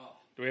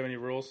Do we have any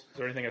rules? Is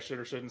there anything I should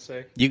or shouldn't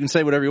say? You can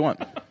say whatever you want.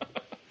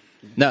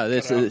 No,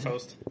 it's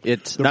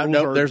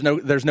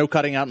there's no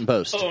cutting out in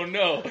post. Oh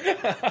no!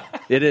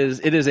 It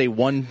is a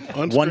one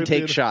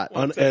take shot,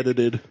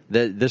 unedited.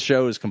 This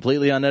show is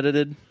completely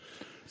unedited.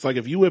 It's like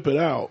if you whip it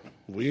out,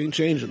 we ain't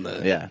changing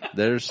that. Yeah,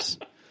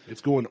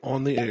 it's going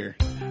on the air.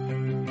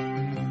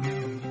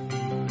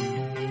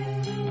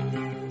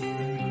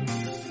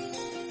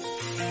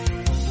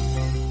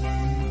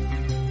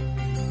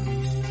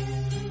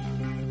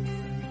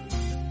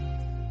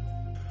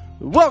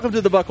 Welcome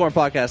to the Buckhorn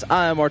Podcast.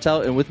 I am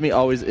Martel, and with me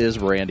always is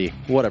Randy.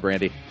 What up,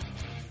 Randy?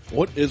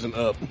 What isn't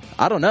up?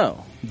 I don't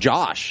know.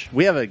 Josh.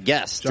 We have a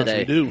guest today.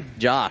 We do.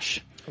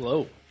 Josh.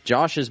 Hello.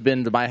 Josh has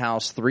been to my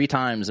house 3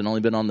 times and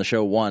only been on the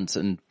show once,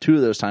 and 2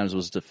 of those times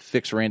was to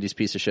fix Randy's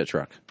piece of shit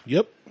truck.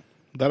 Yep.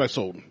 That I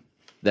sold.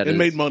 And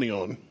made money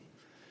on.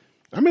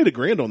 I made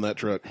 $1,000 on that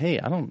truck. Hey,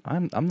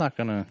 I'm not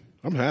gonna.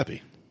 I'm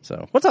happy.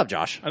 So, what's up,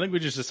 Josh? I think we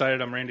just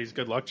decided I'm Randy's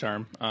good luck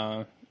charm.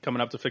 Coming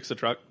up to fix the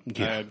truck.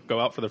 Yeah. Go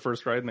out for the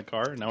first ride in the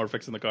car, and now we're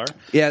fixing the car.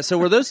 Yeah, so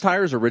were those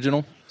tires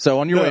original? So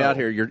on your way out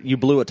here, you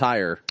blew a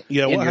tire in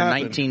your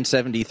happened?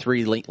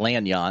 1973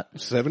 land yacht.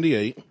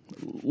 78.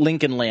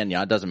 Lincoln land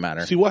yacht, doesn't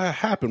matter. See, what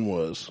happened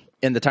was...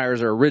 And the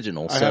tires are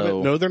original,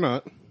 No, they're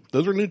not.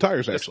 Those are new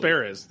tires, actually.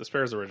 The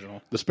spare is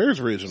original. The spare's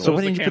original. So why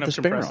didn't the you can put the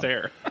of spare compressed on?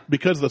 air.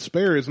 Because the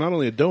spare is not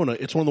only a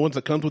donut, it's one of the ones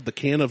that comes with the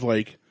can of,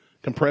 like,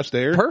 compressed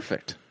air.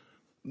 Perfect.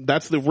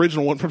 That's the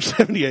original one from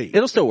 78.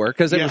 It'll still work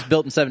because it was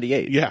built in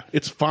 78. Yeah,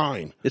 it's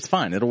fine. It's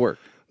fine. It'll work.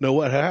 No,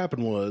 what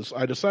happened was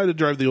I decided to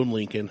drive the old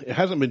Lincoln. It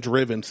hasn't been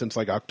driven since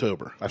like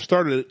October. I've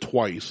started it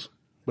twice,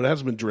 but it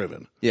hasn't been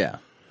driven. Yeah.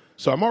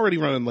 So I'm already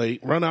running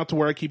late. Run out to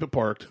where I keep it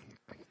parked.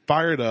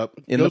 Fire it up.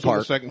 In goes the park. On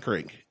the second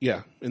crank.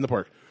 Yeah, in the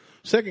park.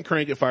 Second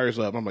crank, it fires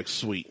up. I'm like,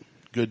 sweet.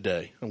 Good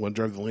day. I'm going to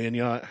drive the land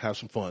yacht, have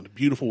some fun.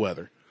 Beautiful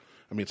weather.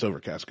 I mean, it's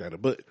overcast kind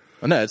of, but...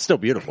 Oh, no, it's still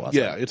beautiful outside.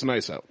 Yeah, it's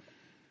nice out.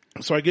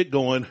 So I get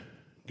going,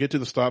 get to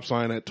the stop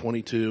sign at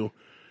 22,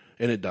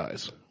 and it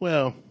dies.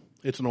 Well,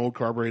 it's an old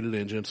carbureted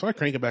engine, so I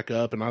crank it back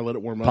up, and I let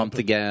it warm up. Pump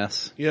the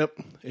gas. Yep.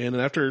 And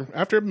after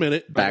a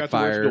minute, I got to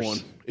where it's going.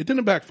 It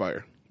didn't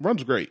backfire.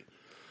 Runs great.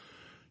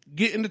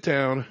 Get into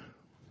town,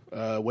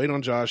 wait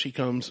on Josh. He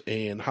comes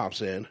and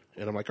hops in,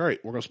 and I'm like, all right,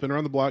 we're going to spin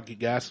around the block, get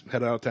gas,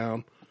 head out of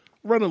town.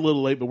 Running a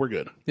little late, but we're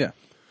good. Yeah.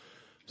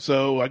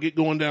 So I get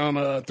going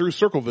down through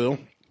Circleville,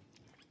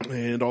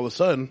 and all of a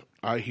sudden,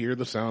 I hear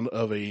the sound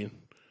of a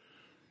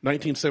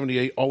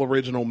 1978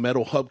 all-original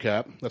metal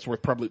hubcap. That's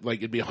worth probably, like,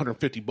 it'd be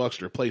 $150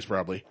 to replace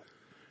probably.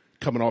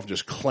 Coming off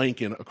just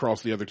clanking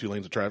across the other 2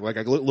 lanes of traffic. Like,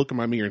 I look in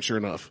my mirror, and sure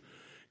enough,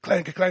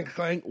 clank, clank,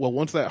 clank. Well,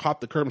 once that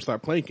hopped the curb and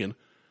stopped clanking,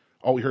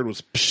 all we heard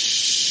was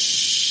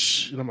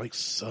pshh. And I'm like,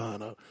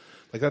 son of...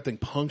 Like, that thing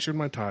punctured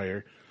my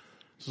tire.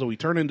 So we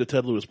turn into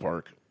Ted Lewis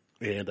Park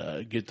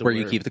and get to where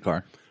you keep the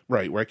car.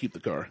 Right, where I keep the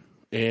car.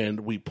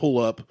 And we pull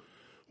up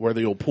where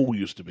the old pool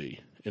used to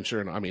be. And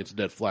sure enough, I mean, it's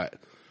dead flat.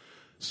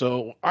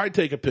 So I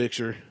take a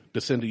picture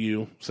to send to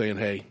you saying,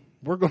 hey,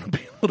 we're going to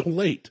be a little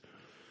late.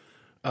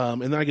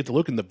 And then I get to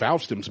look and the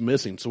valve stem's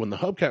missing. So when the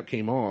hubcap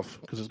came off,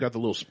 because it's got the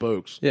little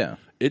spokes,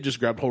 it just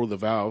grabbed hold of the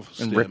valve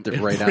stem and ripped it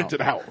right ripped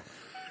it out.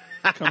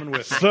 Coming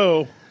with.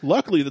 So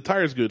luckily the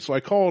tire's good. So I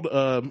called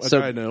a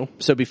guy I know.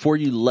 So before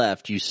you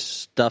left, you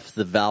stuffed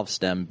the valve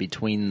stem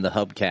between the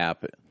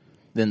hubcap,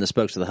 then the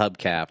spokes of the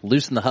hubcap,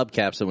 loosened the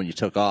hubcap so when you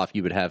took off,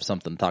 you would have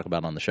something to talk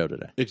about on the show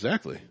today.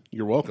 Exactly.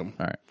 You're welcome.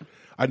 All right.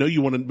 I know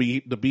you wanted me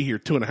to be here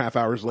 2.5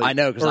 hours late. I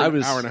know, because I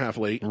was an hour and a half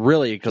late.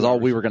 Really, because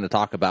all we were going to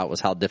talk about was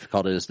how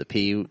difficult it is to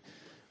pee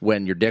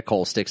when your dick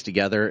hole sticks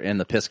together and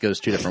the piss goes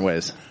 2 different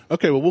ways.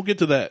 Okay, well, we'll get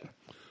to that.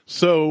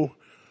 So,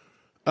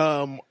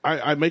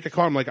 I make a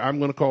call. I'm like, I'm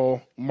going to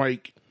call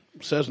Mike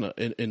Cessna,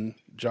 and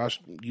Josh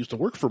used to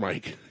work for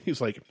Mike. He's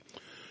like,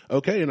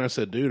 okay, and I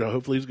said, dude,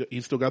 hopefully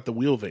he's still got the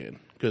wheel van,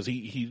 because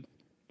he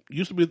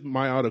used to be with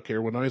My Auto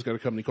Care. Well, now he's got a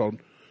company called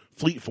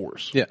Fleet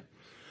Force. Yeah.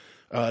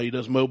 He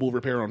does mobile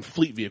repair on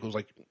fleet vehicles,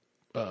 like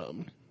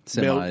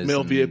Semis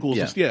mail vehicles.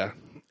 yeah. Yeah.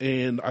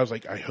 And I was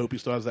like, I hope he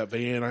still has that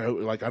van. I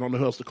hope, like, I don't know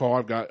who else to call.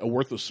 I've got a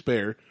worthless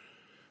spare.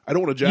 I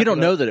don't want to jack You don't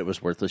it know up. that it was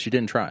worthless. You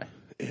didn't try.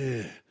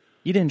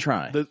 You didn't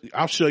try.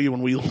 I'll show you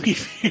when we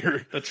leave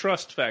here. The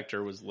trust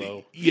factor was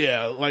low.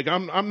 Yeah, like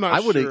I'm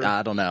not sure.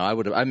 I don't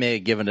know. I may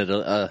have given it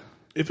a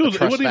If it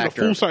wasn't even a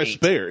full size 8.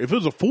 spare. If it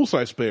was a full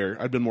size spare,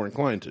 I'd been more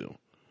inclined to.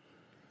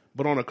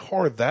 But on a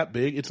car that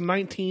big, it's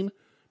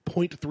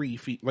 19.3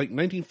 feet, like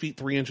 19 feet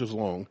 3 inches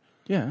long.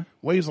 Yeah.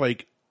 Weighs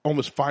like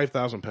almost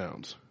 5,000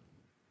 pounds.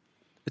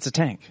 It's a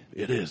tank.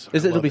 It is.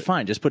 It'll be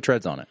fine. Just put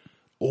treads on it.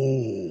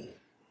 Oh,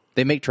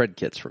 They make tread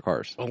kits for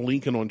cars. a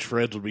Lincoln on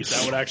treads would be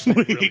That would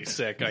actually be really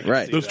sick. I can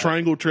Right. see Those that.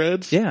 triangle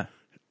treads. Yeah.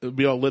 It'd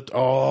be all lit.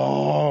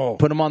 Oh,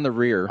 Put them on the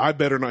rear. I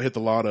better not hit the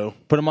lotto.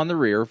 Put them on the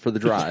rear for the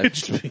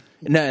drive.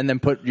 No, and then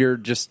put your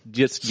just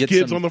get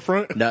Skids some on the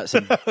front. No,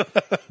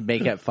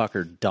 make that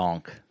fucker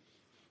donk.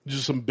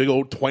 Just some big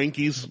old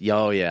twankies.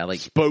 Oh yeah,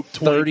 like Spoke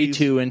 20s,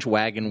 32-inch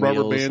wagon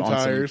rubber wheels band on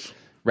tires. some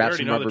We wrap already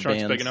some know rubber the truck's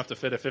bands. big enough to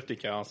fit a 50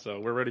 cal, so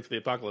we're ready for the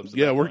apocalypse. at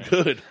Yeah, that we're point.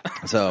 good.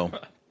 So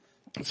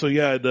So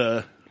yeah,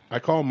 I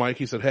call Mike.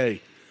 He said,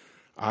 "Hey,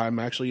 I'm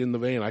actually in the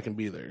van. I can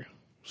be there."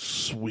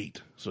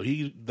 Sweet. So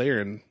he's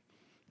there in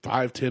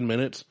 5-10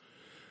 minutes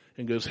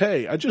and goes,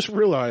 "Hey, I just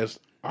realized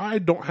I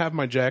don't have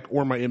my jack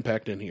or my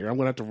impact in here. I'm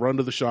going to have to run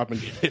to the shop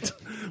and get it,"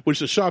 which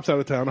the shop's out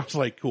of town. I was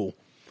like, cool.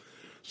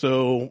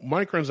 So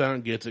Mike runs out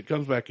and gets it,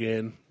 comes back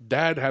in.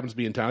 Dad happens to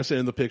be in town. I sent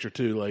in the picture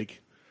too,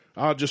 like,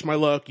 just my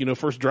luck,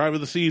 first drive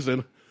of the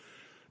season.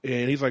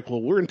 And he's like,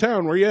 "Well, we're in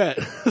town. Where you at?"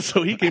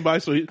 So he came by.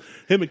 So him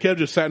and Kev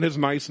just sat in his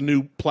nice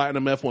new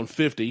Platinum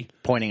F-150.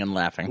 Pointing and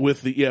laughing.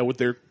 With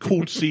their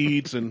cooled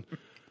seats and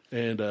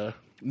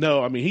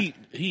no, I mean,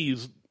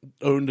 he's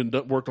owned and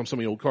worked on so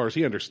many old cars.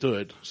 He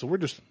understood. So we're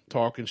just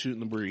talking, shooting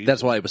the breeze.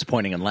 That's why he was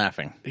pointing and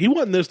laughing. He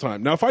wasn't this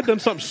time. Now, if I'd done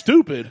something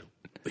stupid,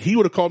 he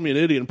would have called me an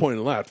idiot and pointed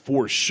and laughed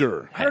for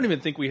sure. I don't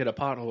even think we hit a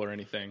pothole or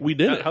anything. We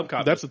didn't. That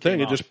hubcap That's the thing.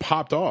 came It just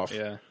popped off.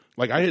 Yeah.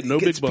 Like, I hit no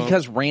big It's bump.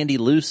 because Randy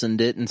loosened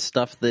it and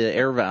stuffed the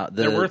air valve.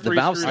 There were the three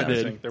valve screws stems.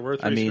 missing. There were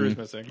three screws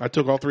missing. I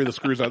took all three of the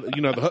screws out. The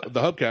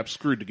hubcaps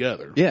screwed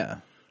together. Yeah,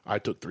 I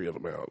took 3 of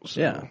them out. So.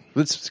 yeah.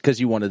 It's because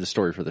you wanted the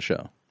story for the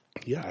show.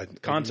 Yeah.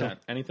 Content.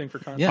 Anything for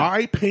content. Yeah.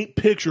 I paint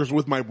pictures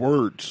with my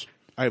words.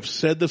 I have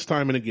said this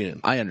time and again.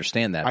 I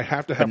understand that. I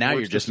have to have But now words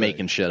you're to just say.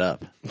 making shit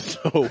up.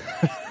 So,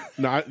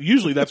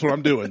 usually that's what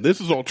I'm doing.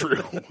 This is all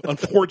true,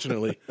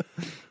 unfortunately.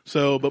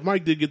 So, but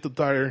Mike did get the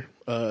tire,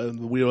 the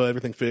wheel,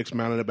 everything fixed,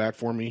 mounted it back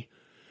for me,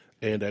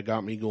 and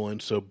got me going.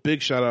 So,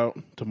 big shout out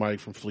to Mike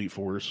from Fleet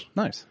Force.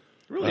 Nice.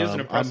 It really is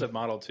an impressive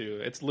model, too.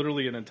 It's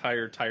literally an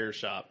entire tire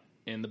shop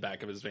in the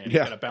back of his van.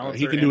 Yeah, He's got a balancer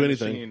he can and do a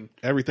anything. machine.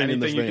 Everything in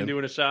this you van. can do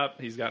in a shop,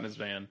 he's got in his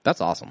van.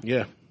 That's awesome.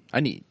 Yeah. I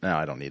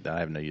don't need that. I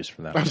have no use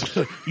for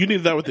that. You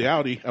needed that with the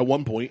Audi at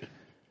one point.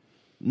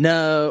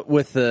 No,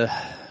 with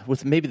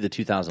maybe the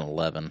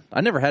 2011. I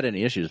never had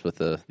any issues with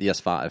the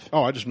S5.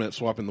 Oh, I just meant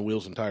swapping the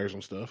wheels and tires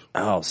and stuff.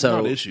 Oh,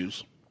 so Not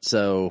issues.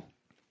 So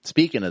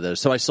speaking of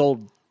those, so I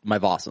sold my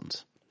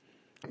Vossens.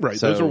 Right.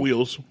 So- those are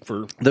wheels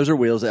for Those are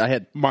wheels. I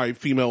had my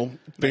female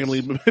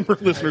family member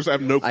listeners. I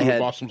have no clue I what had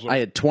Boston's are. I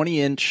had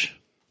 20-inch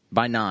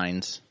by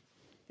 9s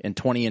and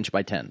 20-inch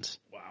by 10s.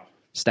 Wow.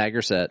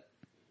 Stagger set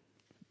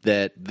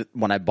that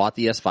when I bought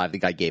the S5, the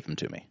guy gave them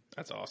to me.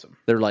 That's awesome.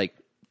 They're like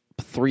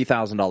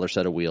 $3,000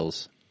 set of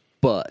wheels,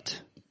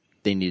 but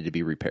they needed to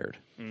be repaired.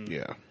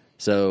 Yeah.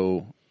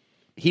 So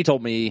he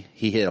told me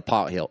he hit a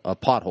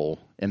pothole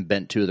and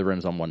bent 2 of the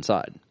rims on one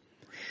side.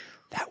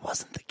 That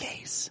wasn't the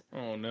case.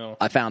 Oh, no.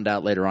 I found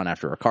out later on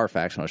after a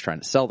Carfax when I was trying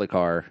to sell the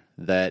car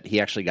that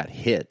he actually got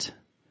hit.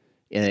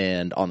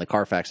 And on the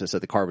Carfax, it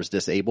said the car was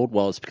disabled.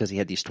 Well, it's because he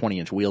had these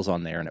 20-inch wheels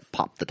on there and it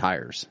popped the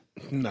tires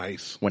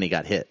Nice. when he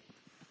got hit.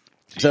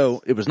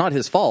 So it was not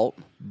his fault,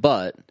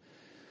 but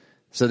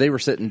so they were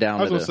sitting down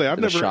I was at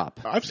going to say, a shop.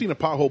 I've seen a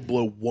pothole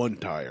blow one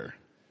tire.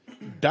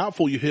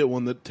 Doubtful you hit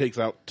one that takes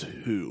out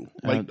 2.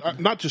 Like,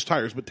 not just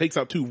tires, but takes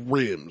out 2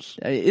 rims.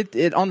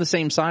 It on the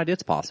same side,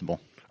 it's possible.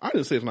 I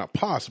didn't say it's not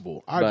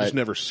possible. I've But- just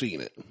never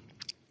seen it.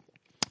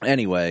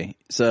 Anyway,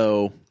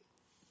 so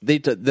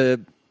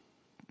the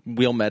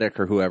wheel medic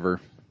or whoever,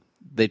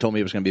 they told me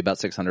it was going to be about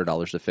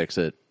 $600 to fix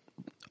it.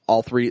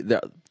 All 2 of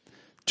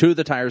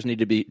the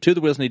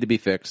wheels need to be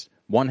fixed.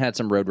 One had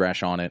some road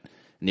rash on it,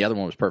 and the other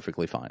one was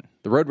perfectly fine.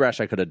 The road rash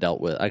I could have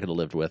dealt with, I could have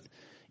lived with,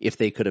 if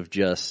they could have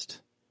just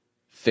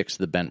fixed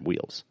the bent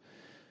wheels.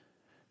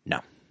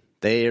 No.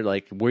 They're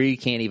like, we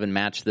can't even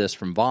match this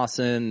from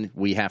Vossen.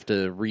 We have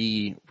to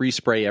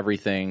respray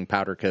everything,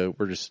 powder coat.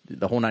 We're just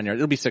the whole 9 yards.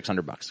 It'll be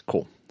 $600.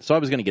 Cool. So I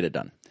was going to get it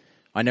done.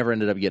 I never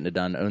ended up getting it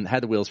done. And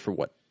had the wheels for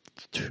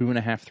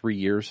 2.5, 3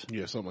 years.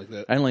 Yeah, something like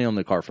that. I only owned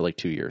the car for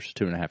 2 years,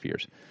 2.5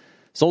 years.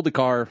 Sold the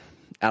car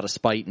out of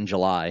spite in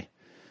July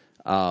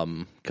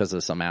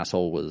because some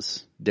asshole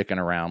was dicking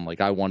around. Like,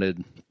 I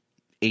wanted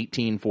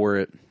 18 for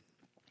it.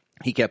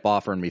 He kept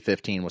offering me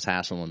 15, was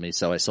hassling me,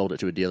 so I sold it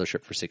to a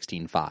dealership for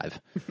 $16,500.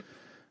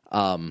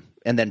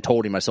 And then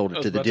told him I sold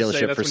it to the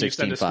dealership for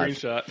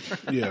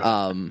 $16,500.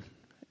 Yeah.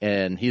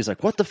 And he was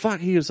like, "What the fuck?"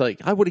 He was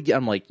like,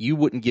 I'm like, "You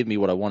wouldn't give me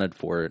what I wanted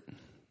for it."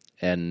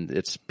 And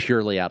it's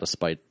purely out of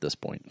spite at this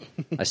point.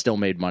 I still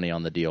made money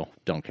on the deal.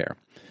 Don't care.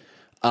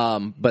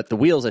 But the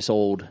wheels I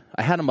sold,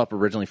 I had them up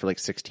originally for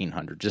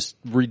 $1,600. Just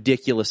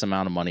ridiculous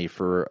amount of money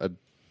for a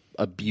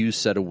abused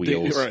set of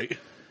wheels. Right.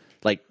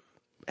 Like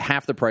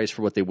half the price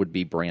for what they would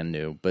be brand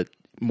new, but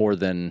more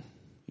than,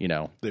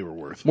 They were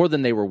worth. more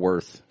than they were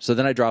worth. So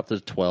then I dropped it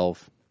to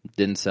 12,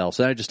 didn't sell.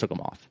 So then I just took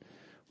them off.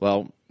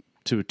 Well,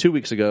 2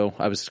 weeks ago,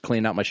 I was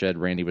cleaning out my shed.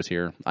 Randy was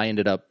here. I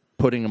ended up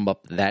putting them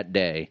up that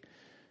day.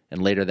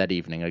 And later that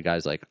evening, a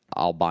guy's like,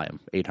 "I'll buy them,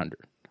 $800.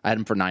 I had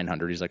them for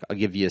 $900. He's like, "I'll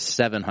give you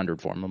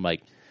 $700 for them." I'm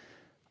like,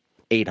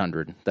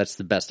 $800. That's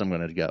the best I'm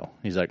going to go.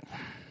 He's like,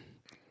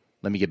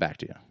 "Let me get back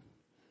to you."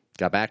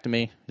 Got back to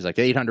me. He's like,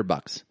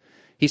 $800.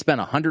 He spent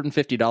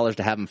 $150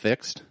 to have them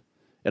fixed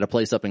at a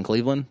place up in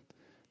Cleveland.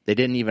 They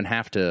didn't even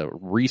have to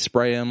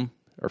respray them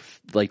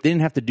they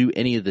didn't have to do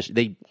any of this.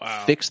 They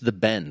fixed the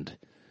bend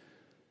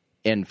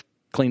and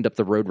cleaned up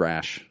the road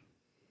rash.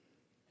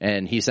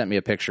 And he sent me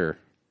a picture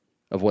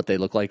of what they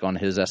look like on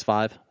his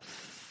S5.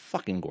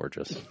 fucking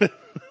gorgeous.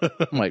 I'm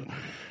like,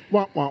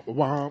 Wah, wah,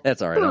 wah.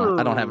 that's all right.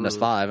 I don't have an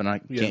S5, and I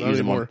can't not use them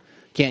anymore. on.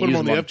 Can't Put use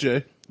them on the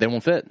FJ. They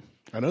won't fit.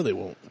 I know they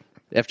won't.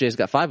 The FJ's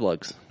got 5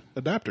 lugs.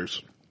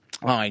 Adapters.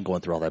 Oh, I ain't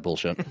going through all that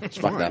bullshit. Fuck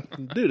Fine.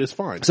 that. Dude, it's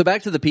fine. So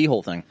back to the pee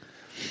hole thing.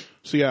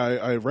 So yeah,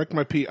 I wrecked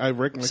my pee. I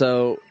wrecked my,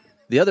 So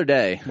the other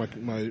day,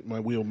 my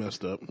wheel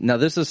messed up. now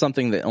this is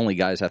something that only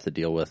guys have to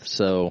deal with.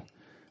 So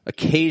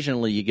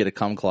occasionally you get a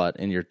kumquat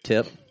in your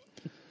tip,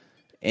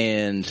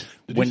 and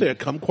Did you say a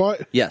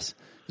kumquat? yes,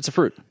 it's a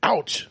fruit.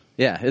 Ouch.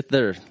 Yeah,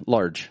 they're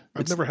large.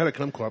 I've never had a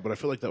kumquat, but I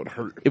feel like that would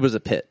hurt. It was a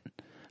pit.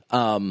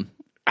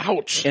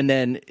 Ouch. And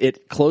then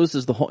it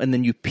closes the hole, and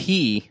then you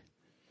pee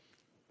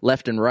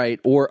left and right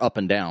or up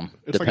and down,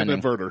 It's depending.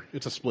 like an inverter.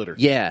 It's a splitter.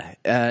 Yeah,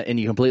 and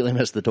you completely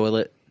miss the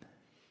toilet.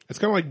 It's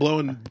kind of like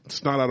blowing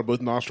snot out of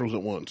both nostrils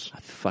at once. I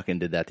fucking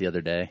did that the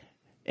other day,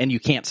 and you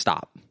can't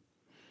stop.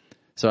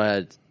 So I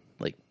had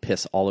like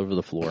piss all over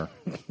the floor,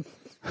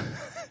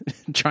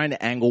 trying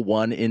to angle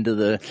one into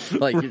the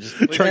like. You're just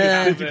Try to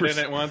eh, get 50% in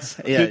it once.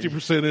 yeah,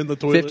 50% in the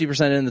toilet.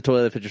 50% in the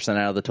toilet, 50%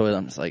 out of the toilet.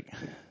 I'm just like,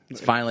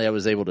 finally, I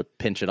was able to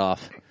pinch it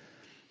off.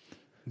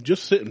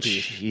 Just sit and pee.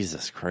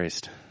 Jesus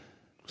Christ!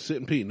 Sit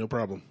and pee, no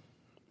problem.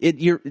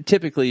 You're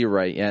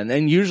right, yeah,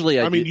 and usually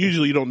I mean,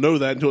 usually you don't know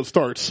that until it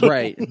starts. So.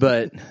 right,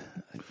 but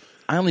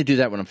I only do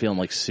that when I'm feeling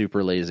like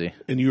super lazy.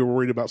 And you were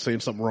worried about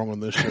saying something wrong on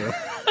this show.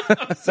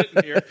 I'm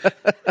sitting here.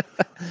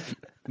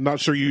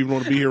 Not sure you even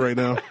want to be here right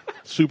now.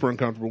 Super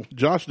uncomfortable.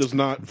 Josh does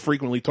not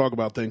frequently talk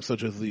about things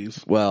such as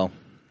these, Well,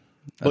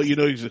 but you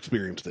know he's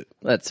experienced it.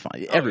 that's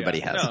fine. Everybody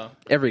yeah. has. No.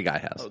 Every guy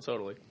has. Oh,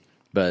 totally.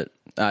 But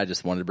I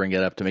just wanted to bring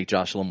it up to make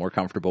Josh a little more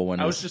comfortable when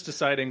I was just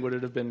deciding, would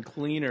it have been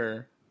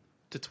cleaner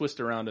to twist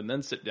around and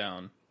then sit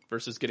down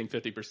versus getting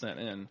 50%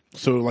 in?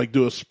 So, like,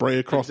 do a spray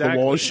across the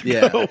Exactly. wall as you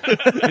Yeah. go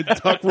and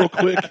tuck real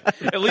quick.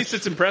 At least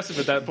it's impressive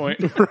at that point.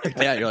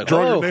 yeah, you're like, Draw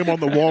whoa, your name on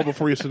the wall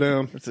before you sit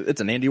down.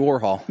 it's an Andy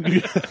Warhol.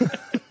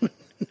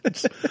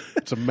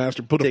 It's a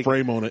master. Put a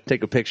frame on it.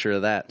 Take a picture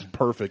of that,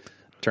 Perfect.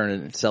 turn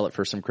it, and sell it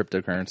for some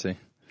cryptocurrency.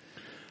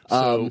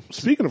 So,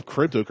 speaking of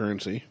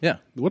cryptocurrency, Yeah.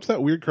 what's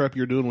that weird crap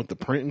you're doing with the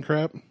printing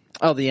crap?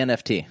 Oh, the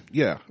NFT.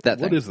 Yeah. What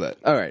What is that?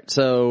 All right,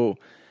 so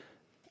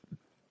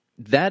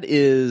that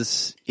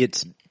is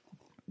it's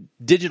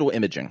digital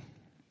imaging.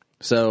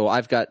 So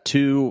I've got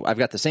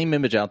the same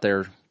image out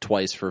there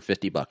twice for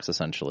 $50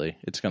 essentially.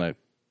 It's gonna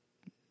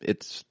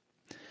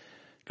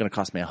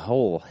cost me a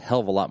whole hell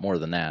of a lot more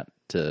than that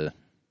to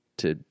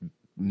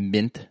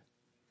mint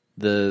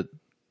the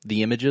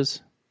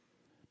images.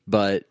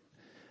 But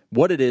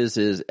what it is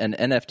an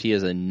NFT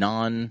is a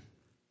non-fungible.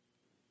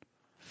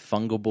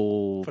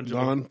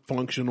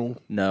 Non-functional.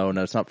 No,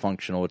 it's not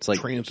functional. It's like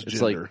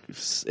Transgender.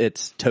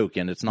 it's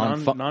token. It's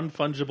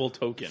Non-fungible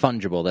token.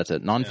 fungible. That's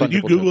it. Non-fungible. Did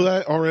you Google token.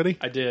 that already?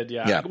 I did,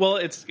 yeah. Yeah. Well,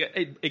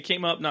 it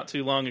came up not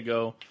too long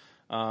ago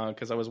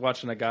because I was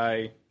watching a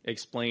guy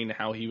explain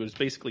how he was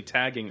basically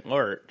tagging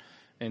art,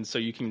 and so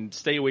you can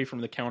stay away from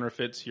the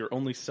counterfeits. You're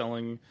only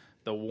selling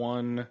the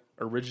one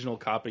original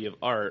copy of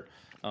art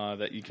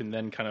that you can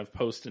then kind of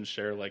post and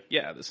share. Like,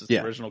 yeah, this is the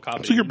Yeah. original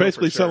copy. So you're You know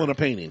basically for sure. selling a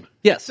painting.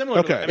 Yes. Similar.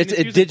 Okay. To, I mean, It's a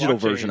using digital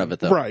blockchain. version of it,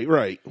 though.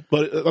 Right.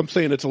 But I'm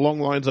saying it's along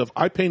the lines of,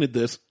 I painted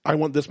this. I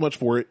want this much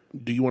for it.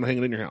 Do you want to hang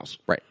it in your house?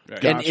 Right.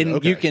 Gotcha, And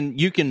okay.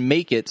 you can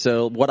make it.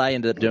 So what I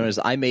ended up doing is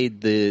I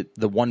made the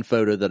one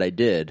photo that I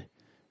did.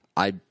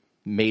 I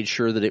made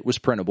sure that it was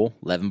printable,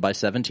 11 by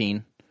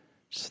 17,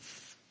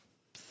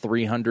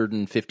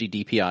 350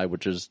 DPI,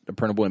 which is a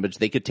printable image.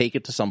 They could take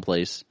it to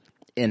someplace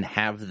and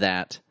have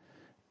that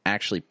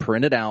actually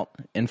printed out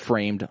and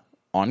framed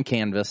on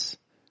canvas,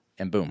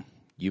 and boom,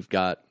 you've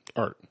got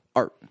Art.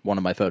 one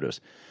of my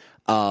photos.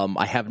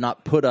 I have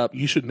not put up.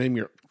 You should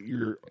name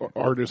your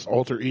artist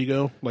alter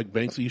ego like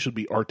Banksy. You should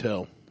be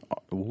Artel.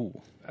 Ooh,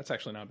 That's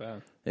actually not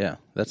bad. yeah,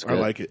 that's I good.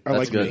 like it. I That's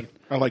like good. me.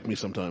 I like me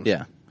sometimes.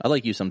 Yeah, I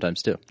like you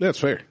sometimes too. That's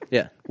fair.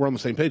 Yeah. We're on the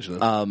same page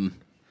then.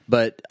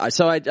 But I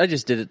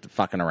just did it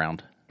fucking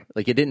around.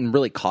 Like it didn't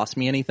really cost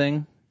me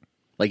anything.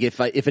 Like if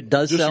it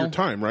does just sell, your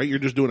time, right? You're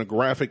just doing a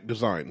graphic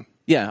design.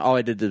 yeah, all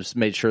I did was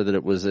made sure that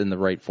it was in the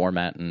right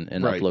format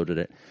and Right. uploaded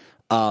it.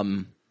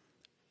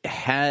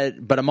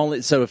 But I'm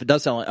only, so if it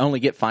does sell, I only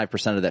get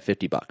 5% of that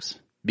 $50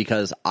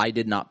 because I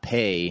did not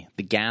pay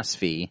the gas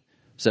fee.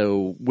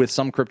 So with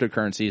some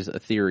cryptocurrencies,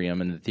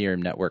 Ethereum and the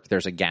Ethereum network,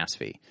 there's a gas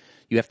fee.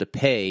 You have to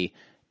pay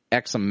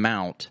X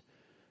amount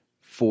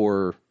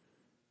to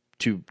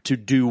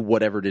do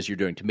whatever it is you're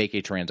doing, to make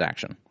a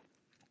transaction.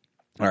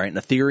 All right, and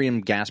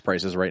Ethereum gas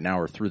prices right now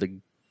are through the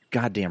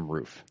goddamn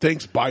roof.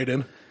 Thanks,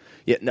 Biden.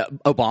 Yeah, no,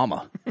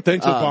 Obama.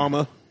 Thanks,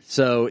 Obama.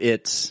 So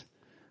it's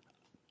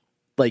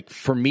like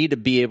for me to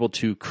be able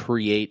to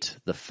create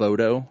the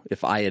photo,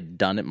 if I had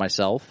done it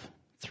myself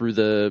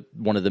through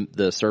one of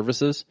the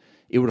services,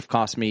 it would have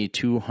cost me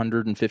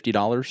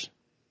 $250,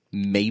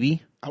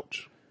 maybe.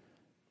 Ouch.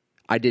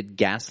 I did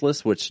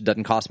gasless, which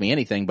doesn't cost me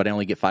anything, but I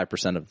only get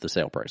 5% of the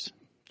sale price.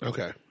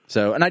 Okay.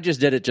 So, and I just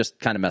did it just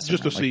kind of messing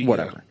Just to around, like, see,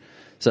 whatever. yeah.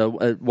 So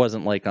it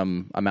wasn't like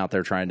I'm out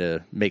there trying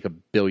to make $1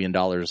 billion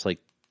like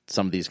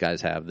some of these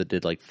guys have that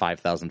did like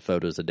 5,000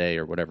 photos a day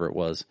or whatever it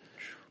was.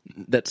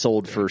 that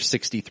sold for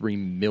 $63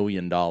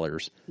 million.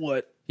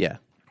 What? Yeah.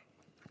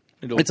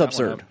 Need to look It's that one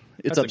absurd. up.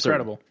 It's That's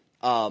absurd.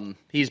 incredible.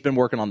 He's been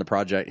working on the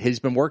project. He's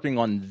been working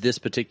on this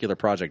particular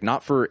project,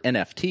 not for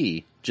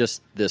NFT,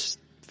 just this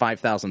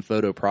 5,000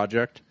 photo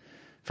project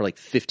for like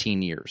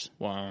 15 years.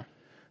 Wow.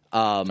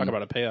 Talk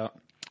about a payout.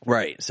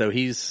 Right. So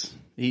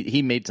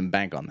he made some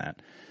bank on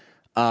that.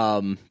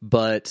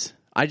 But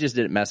I just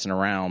did it messing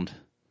around,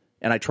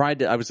 and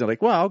I was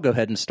like, well, I'll go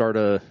ahead and start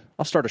a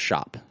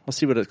shop. I'll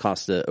see what it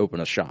costs to open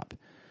a shop.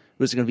 It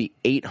was going to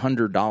be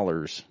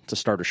 $800 to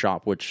start a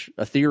shop, which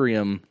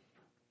Ethereum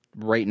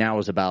right now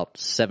is about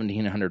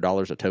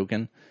 $1,700 a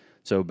token.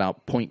 So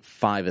about 0.5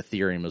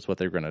 Ethereum is what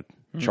they're going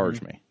to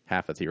charge me,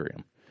 half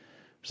Ethereum.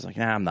 Just like,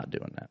 I'm not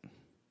doing that.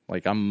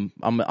 Like I'm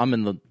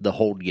in the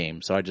hold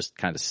game, so I just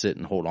kind of sit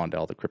and hold on to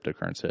all the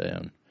cryptocurrency I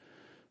own.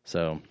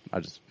 So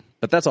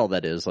but that's all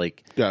that is.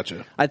 Like,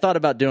 Gotcha. I thought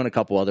about doing a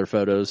couple other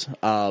photos.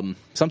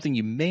 Something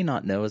you may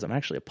not know is I'm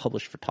actually a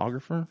published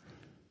photographer.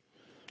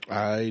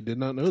 I did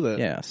not know that.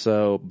 Yeah.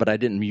 So, but I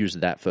didn't use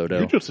that photo.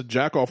 You're just a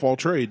jack off all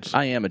trades.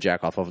 I am a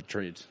jack off of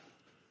trades.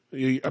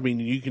 I mean,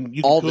 you can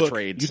All cook. the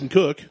trades. You can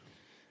cook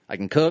I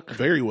can cook.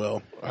 very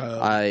well.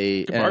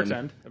 I can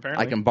bartend,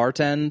 apparently. I can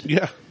bartend.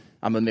 Yeah.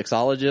 I'm a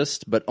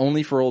mixologist, but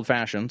only for old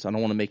fashions. I don't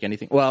want to make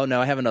anything. Well,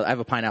 no, I have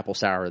a pineapple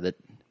sour that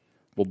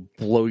will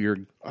blow your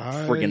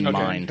friggin' I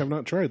mind. have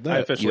not tried that. I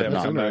officially have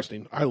That's not.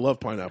 interesting. I love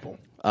pineapple.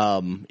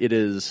 It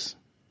is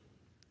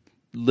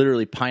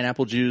literally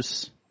pineapple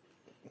juice,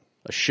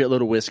 a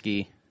shitload of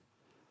whiskey,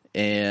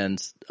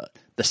 and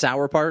the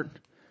sour part,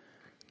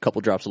 a couple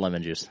drops of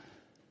lemon juice.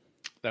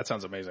 That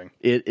sounds amazing.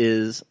 It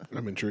is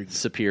I'm intrigued.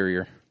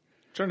 superior.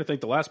 I'm trying to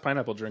think. The last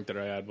pineapple drink that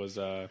I had was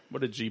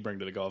what did G bring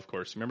to the golf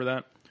course? Remember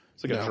that?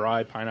 It's like No. a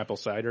dry pineapple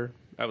cider.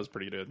 That was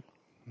pretty good.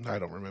 I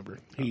don't remember.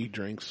 He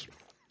drinks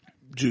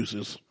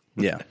juices.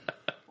 Yeah.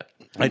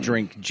 I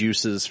drink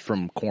juices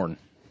from corn.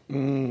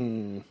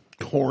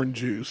 Corn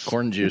juice.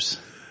 Corn juice.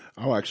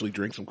 I'll actually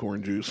drink some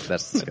corn juice.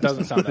 That's It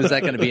doesn't sound Is that.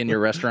 that going to be in your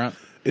restaurant?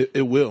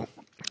 It will.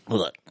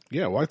 Look,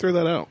 Yeah, why throw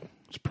that out?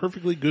 It's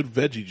perfectly good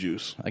veggie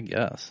juice. I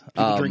guess.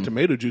 People drink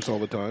tomato juice all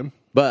the time.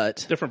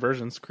 But Different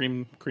versions.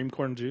 Cream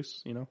corn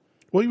juice. You know.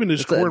 Well, even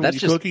just That's corn when that's you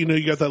just- cook, you know,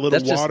 you got that little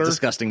that's just water.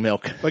 disgusting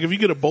milk. Like if you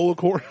get a bowl of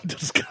corn,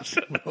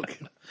 disgusting milk.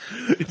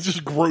 It's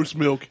just gross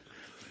milk.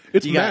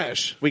 It's You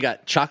mash. we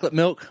got chocolate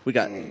milk. We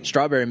got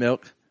strawberry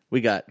milk.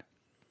 We got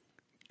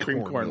Cream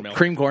Corn corn milk. milk.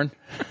 cream corn.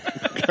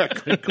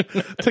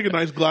 Take a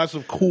nice glass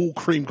of cool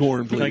cream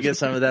corn, please. Can I get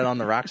some of that on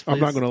the rocks, please? I'm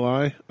not going to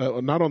lie.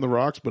 Not on the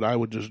rocks, but I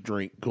would just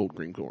drink cold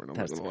cream corn. I'm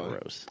That's not going to lie.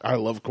 gross. I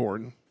love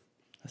corn.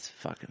 That's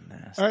fucking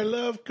nasty. I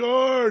love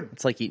corn.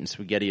 It's like eating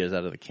SpaghettiOs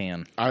out of the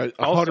can. I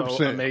Also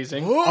 100%.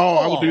 amazing. Oh,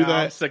 I would do Yeah, I'm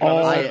that sick of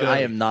all it. day. I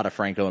am not a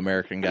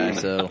Franco-American guy,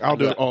 so I'll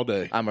do it all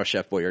day. I'm a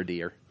Chef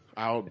Boyardee.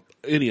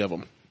 Any of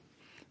them.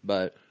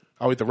 But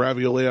I'll eat the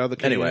ravioli out of the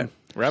can. Anyway.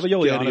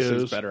 Ravioli honestly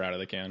SpaghettiOs. is better out of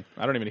the can.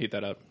 I don't even heat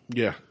that up.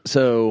 Yeah.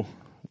 so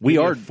we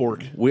Give me are a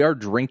fork. we are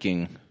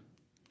drinking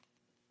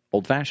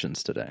old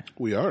fashions today,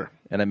 We are.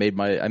 and I made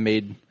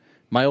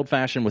my old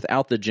fashioned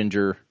without the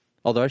ginger.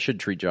 Although I should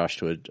treat Josh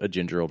to a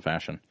ginger old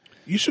fashioned.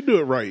 You should do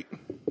it right,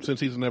 since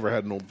he's never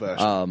had an old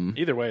fashioned.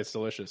 Either way, it's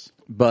delicious.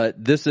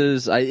 But this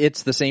is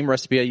it's the same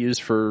recipe I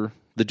used for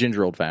the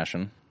ginger old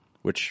fashioned,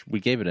 which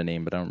we gave it a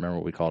name, but I don't remember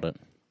what we called it.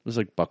 It was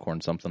like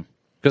buckhorn something,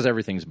 because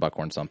everything's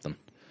buckhorn something.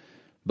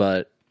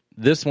 But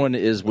this one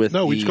is with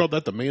No, we just called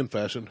that the man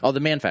fashion. the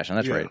man fashion.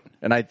 That's Yeah. right.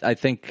 And I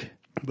think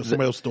But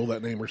somebody else stole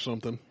that name or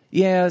something.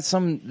 yeah,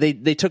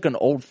 they took an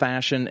old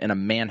fashioned and a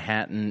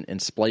Manhattan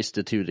and spliced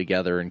the two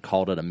together and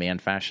called it a man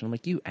fashion. I'm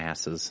like, you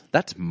asses.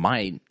 That's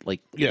my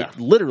Yeah.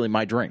 literally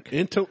my drink.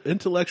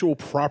 Intellectual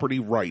property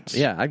rights.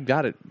 Yeah, I've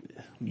got it.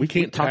 We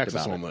can't talked tax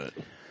us about on it.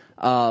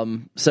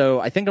 that. So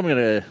I think I'm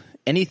gonna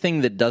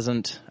anything that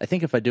doesn't. I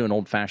think if I do an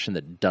old fashioned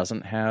that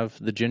doesn't have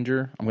the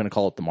ginger, I'm gonna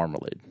call it the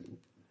marmalade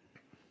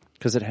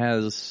because it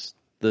has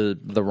the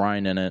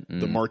rind in it.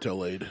 And, The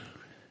Martellade.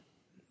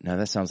 no,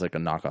 that sounds like a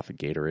knockoff of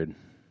Gatorade.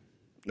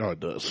 Oh, it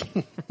does.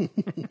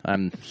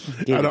 I'm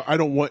I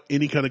don't want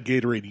any kind of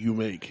Gatorade you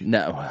make,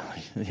 no.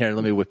 Here,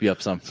 let me whip you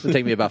up some. It'll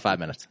take me about 5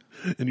 minutes.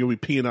 and you'll be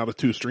peeing out of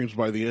two streams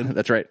by the end.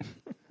 That's right.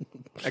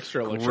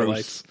 Extra Gross.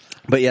 electrolytes.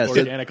 But yeah, so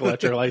Organic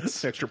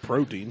electrolytes. Extra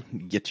protein.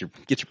 get your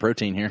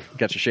protein here.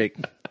 Got your shake.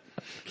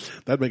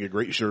 That'd make a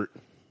great shirt.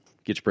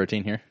 Get your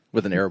protein here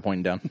with an arrow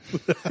pointing down.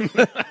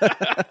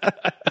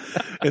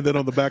 And then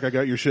on the back, I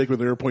got your shake with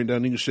the arrow pointing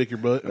down. You can shake your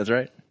butt. That's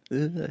right.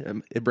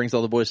 It brings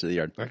all the boys to the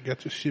yard. I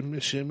got your shimmy,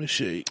 shimmy,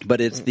 shake.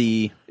 But it's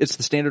the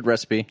standard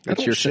recipe. I It's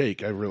don't your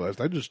shake. I realized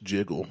I just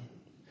jiggle.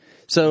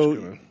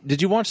 So,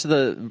 did you watch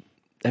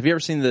have you ever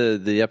seen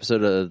the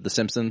episode of The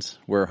Simpsons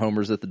where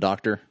Homer's at the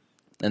doctor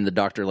and the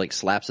doctor like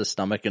slaps his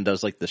stomach and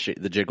does like the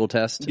jiggle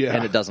test Yeah.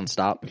 and it doesn't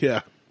stop?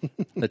 Yeah,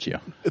 That's you.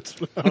 it's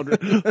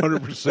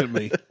 100%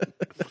 me.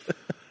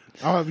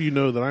 I'll have you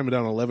know that I'm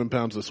down 11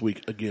 pounds this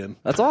week again.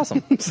 That's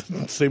awesome.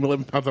 Same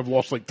 11 pounds I've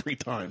lost like 3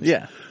 times.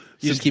 Yeah.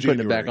 You just since keep putting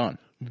it back January.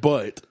 on.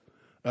 But,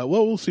 well,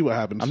 we'll see what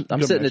happens. I'm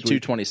Come sitting at next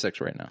week. 226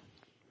 right now.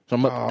 So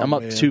I'm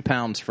up man. 2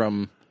 pounds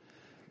from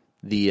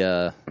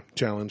the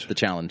Challenge. the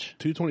challenge.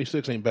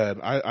 226 ain't bad.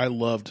 I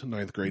loved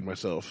ninth grade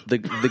myself. The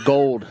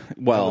gold.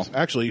 Well,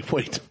 Actually,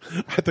 wait.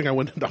 I think I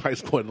went into high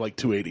school at like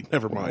 280.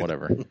 Never mind.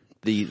 whatever.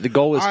 The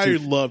goal is I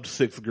loved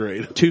sixth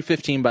grade.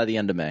 215 by the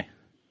end of May.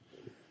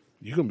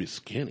 You're gonna be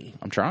skinny.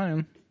 I'm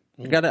trying.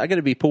 I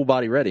gotta be pool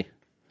body ready.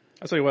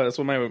 I'll tell you what, that's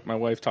what my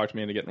wife talked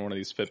me into getting one of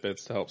these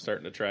Fitbits to help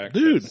starting to track.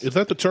 Dude, is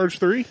that the Charge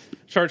 3?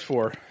 Charge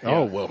 4.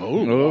 Oh,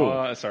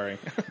 well. Sorry.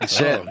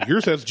 Oh,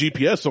 yours has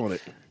GPS on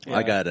it. Yeah.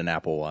 I got an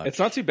Apple Watch. It's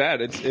not too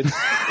bad. It's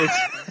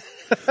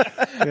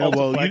Yeah,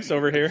 well, flex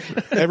over here.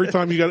 every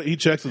time he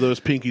checks those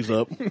pinkies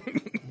up.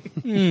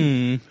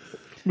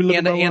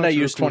 And I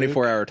use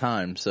 24-hour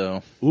time,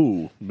 so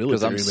ooh, military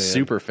because I'm man.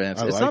 super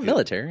fancy. It's like not it.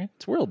 military.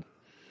 It's world.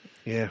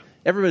 Yeah.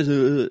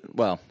 Everybody's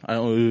well, I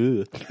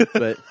don't,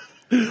 but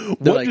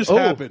What just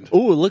happened? Oh,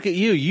 look at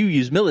you! You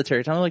use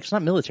military time. I'm like, it's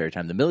not military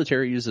time. The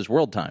military uses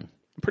world time.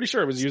 I'm pretty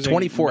sure I was using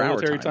 24-hour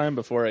military time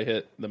before I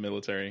hit the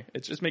military.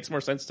 It just makes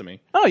more sense to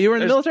me. Oh, you were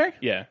in the military?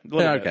 Yeah.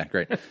 Okay,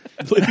 great.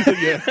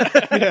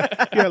 yeah,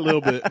 a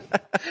little bit.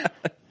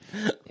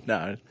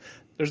 No,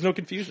 There's no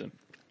confusion.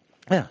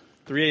 yeah.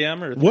 3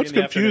 a.m. or 3 What's in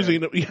the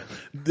confusing?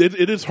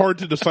 It is hard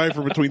to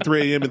decipher between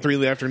 3 a.m. and 3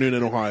 in the afternoon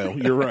in Ohio.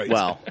 You're right.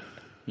 Well,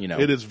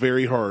 it is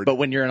very hard. But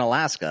when you're in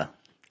Alaska,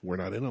 we're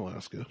not in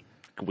Alaska.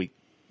 We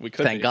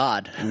could thank be.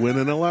 God, When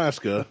in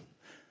Alaska,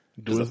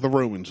 do as the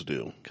Romans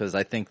do. because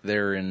I think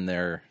they're in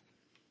their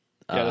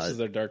Yeah, this is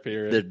their dark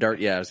period. their dark.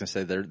 Yeah, I was gonna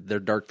say their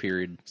dark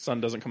period. Sun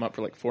doesn't come up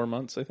for like 4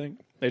 months, I think.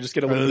 They just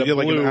get a And little they bit get of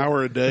like blue. an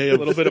hour a day. A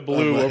little bit of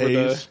blue of over the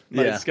haze.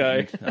 night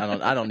sky.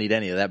 I don't need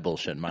any of that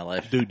bullshit in my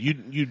life. Dude,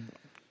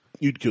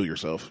 you'd kill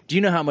yourself. Do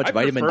you know how much I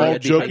vitamin prefer- D? All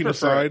I'd be joking taking?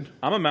 aside,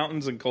 I'm a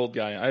mountains and cold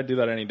guy. I'd do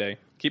that any day.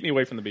 Keep me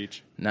away from the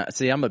beach. No,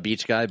 see, I'm a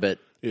beach guy, but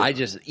Yeah. I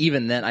just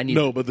even then I need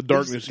No, but the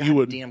darkness, these you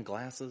would- goddamn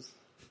glasses.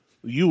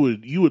 you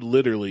would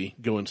literally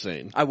go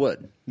insane. I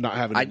would. Not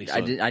having any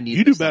sun. I need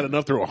you do the bad sun.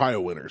 enough through Ohio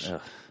winters.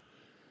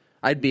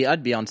 I'd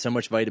be on so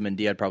much vitamin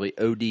D. I'd probably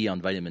OD on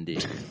vitamin D.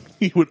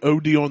 You would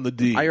OD on the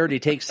D. I already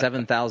take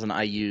 7,000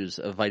 IU's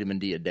of vitamin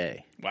D a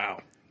day.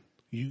 Wow.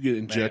 You get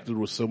injected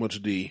with so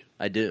much D.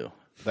 I do.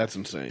 That's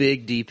insane.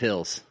 Big D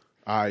pills.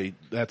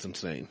 That's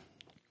insane.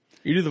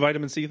 You do the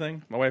vitamin C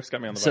thing? My wife's got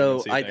me on the So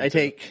vitamin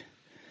C thing.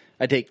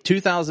 I take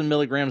 2,000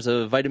 milligrams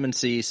of vitamin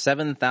C,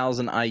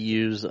 7,000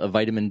 IU's of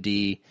vitamin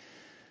D,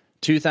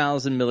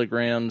 2,000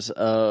 milligrams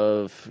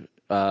of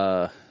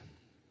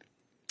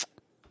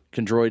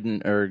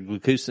chondroitin or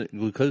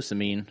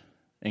glucosamine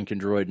and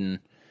chondroitin.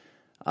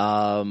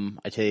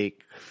 I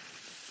take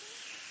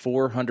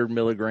 400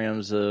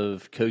 milligrams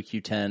of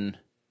CoQ10,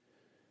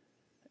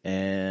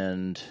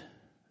 and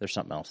there's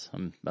something else.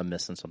 I'm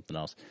missing something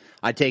else.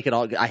 I take it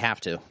all. I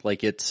have to.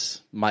 Like,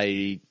 it's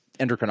my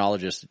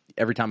endocrinologist.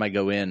 Every time I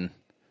go in,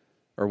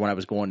 or when I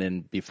was going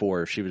in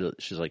before,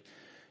 she's like,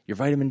 your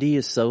vitamin D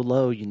is so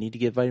low. You need to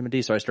get vitamin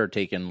D. So I started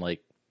taking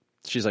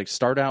she's like,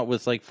 start out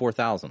with like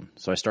 4,000.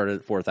 So I started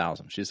at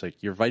 4,000. She's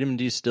like, your vitamin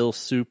D is still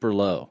super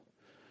low.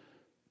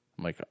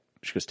 I'm like,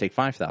 she goes, take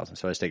 5,000.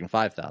 So I was taking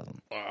 5,000.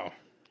 Wow.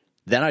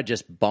 Then I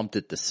just bumped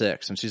it to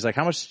 6. And she's like,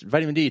 how much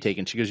vitamin D are you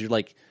taking? She goes,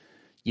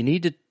 you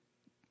need to,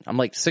 I'm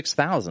like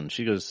 6,000.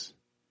 She goes,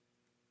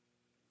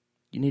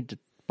 you need to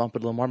bump it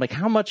a little more. I'm like,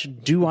 how much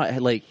do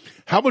I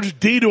How much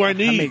D do I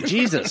need? I mean,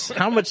 Jesus,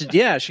 how much?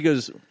 Yeah. She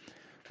goes,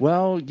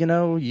 well,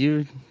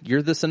 you're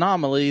this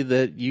anomaly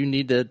that you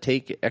need to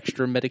take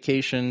extra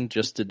medication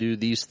just to do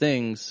these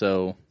things.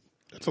 So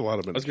That's a lot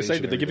of I was medication. going to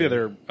say, did they give you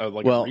their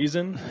a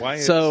reason why?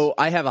 So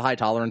I have a high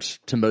tolerance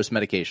to most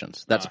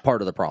medications. That's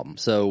part of the problem.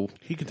 So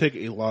He can take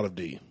a lot of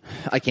D.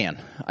 I can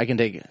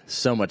take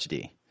so much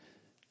D,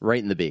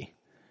 right in the B.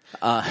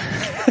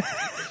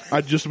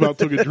 I just about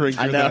took a drink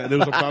during that, and it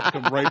was about to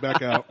come right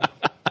back out.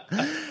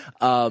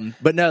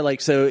 But no,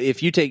 so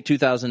if you take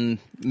 2,000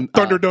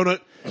 Thunder Donut.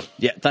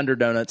 Yeah, Thunder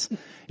Donuts.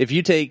 If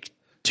you take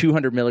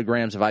 200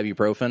 milligrams of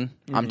ibuprofen,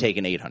 I'm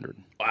taking 800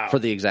 for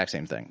the exact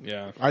same thing.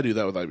 Yeah. I do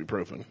that with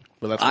ibuprofen.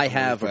 But that's I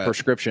have a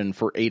prescription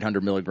for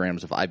 800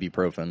 milligrams of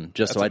ibuprofen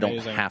just so I don't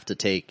amazing. have to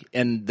take.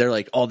 And they're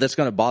like, "Oh, that's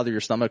going to bother your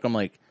stomach." I'm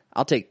like,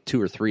 "I'll take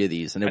 2 or 3 of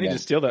these, and it I need won't."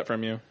 to steal that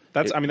from you.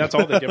 That's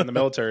all they give in the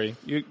military.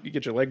 You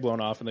get your leg blown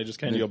off, and they just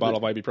hand you a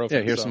bottle of ibuprofen.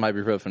 Yeah, here's So some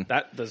ibuprofen.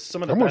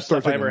 some of the I'm gonna best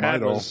stuff start I ever taking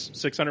had Midol. was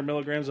 600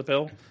 milligrams a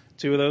pill.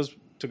 2 of those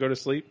to go to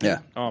sleep. Yeah.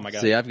 Oh my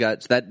god. See, I've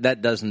got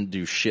that doesn't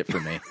do shit for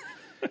me.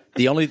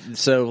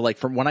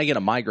 From when I get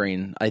a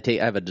migraine, I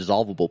have a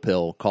dissolvable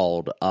pill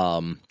called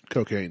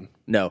cocaine.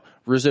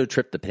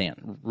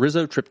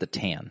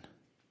 rizotriptan.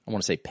 I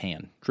want to say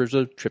pan.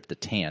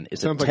 Rizotriptan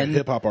is Sounds a like a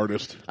hip hop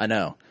artist. I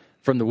know,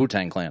 from the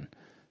Wu-Tang Clan.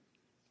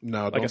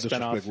 No, a don't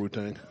spinoff. disrespect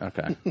Wu-Tang.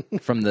 Okay,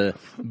 from the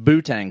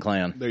Wu-Tang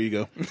Clan. There you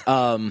go.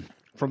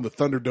 From the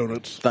Thunder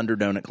Donuts. Thunder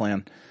Donut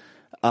Clan.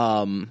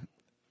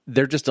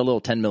 They're just a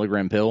little 10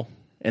 milligram pill,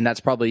 and that's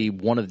probably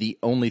one of the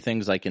only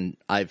things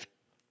I've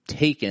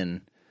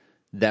taken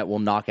that will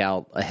knock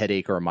out a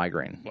headache or a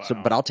migraine.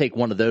 Wow. But I'll take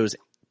one of those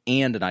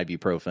and an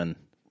ibuprofen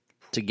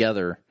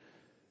together,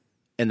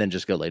 and then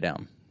just go lay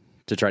down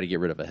to try to get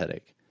rid of a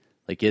headache.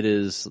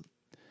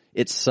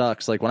 It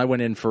sucks. Like when I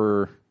went in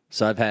for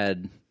So I've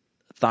had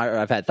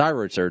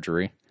thyroid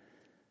surgery,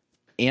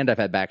 and I've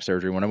had back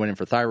surgery. When I went in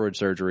for thyroid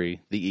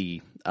surgery,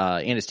 the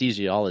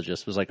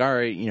anesthesiologist was like, all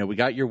right, we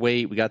got your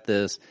weight, we got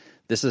this.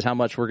 This is how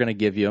much we're going to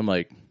give you. I'm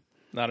like,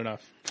 not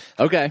enough.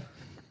 Okay.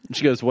 And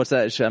she goes, what's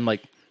that? I'm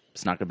like,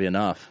 it's not going to be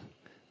enough.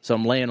 So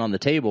I'm laying on the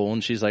table,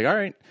 and she's like, all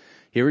right,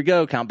 here we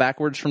go. Count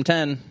backwards from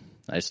 10.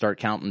 I start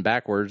counting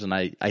backwards, and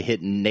I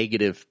hit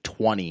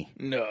 -20.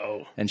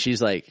 No. And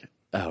she's like,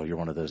 oh, you're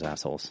one of those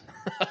assholes.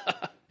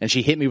 And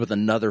she hit me with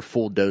another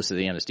full dose of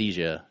the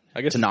anesthesia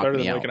I guess to it's knock better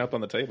me than out. waking up on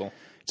the table.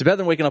 It's better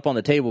than waking up on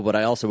the table, but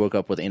I also woke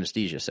up with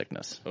anesthesia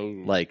sickness, Oh.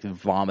 like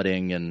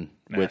vomiting, and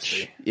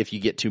which Nasty. if you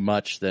get too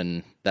much,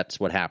 then that's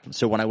what happens.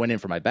 So when I went in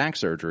for my back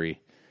surgery,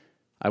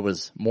 I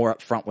was more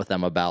upfront with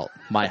them about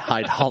my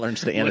high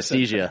tolerance to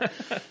anesthesia,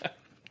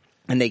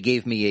 and they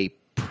gave me a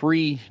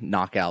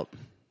pre-knockout.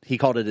 He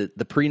called it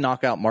the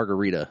pre-knockout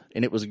margarita,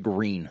 and it was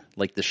green.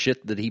 Like the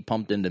shit that he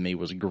pumped into me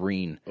was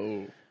green.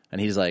 Oh. And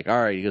he's like, all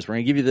right, he goes, we're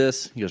going to give you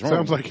this. He goes,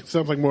 Sounds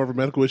like more of a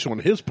medical issue on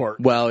his part.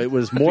 well, it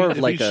was more of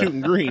If like he's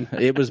shooting green.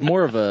 it was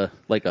more of a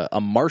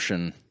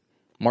Martian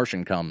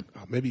cum.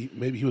 Maybe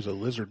he was a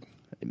lizard.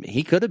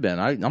 He could have been.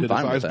 I'm Did his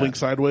fine with eyes that. blink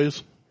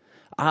sideways?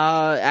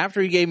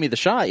 After he gave me the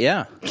shot,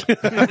 yeah,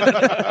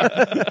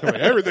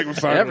 Everything was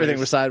sideways. everything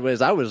was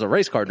sideways. I was a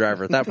race car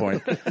driver at that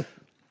point.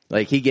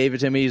 Like he gave it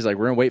to me. He's like,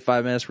 we're going to wait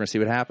 5 minutes. We're going to see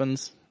what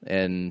happens.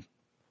 And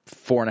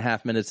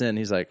 4.5 minutes in,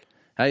 he's like,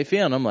 how you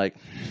feeling? I'm like,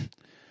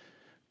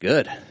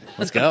 good.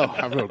 Let's go.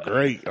 I feel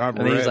great. I'm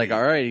And ready. he's like,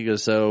 all right. He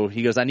goes,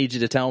 I need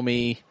you to tell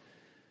me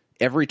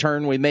every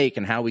turn we make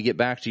and how we get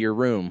back to your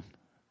room.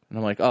 And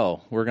I'm like,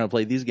 oh, we're going to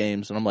play these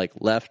games. And I'm like,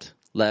 left,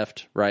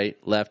 right,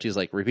 left. He's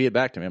like, repeat it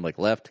back to me. I'm like,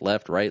 left,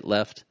 right,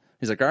 left.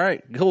 He's like, all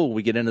right, cool.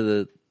 We get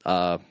into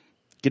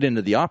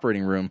the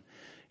operating room,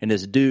 and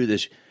this dude,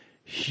 this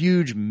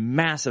huge,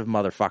 massive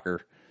motherfucker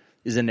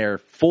is in there,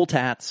 full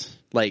tats,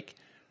 like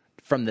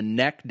from the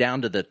neck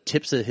down to the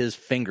tips of his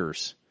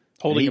fingers.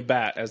 Holding He- a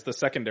bat as the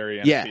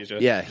secondary Yeah, anesthesia.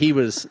 yeah, he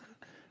was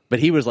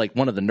like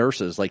one of the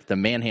nurses, like to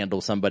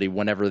manhandle somebody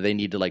whenever they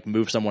need to like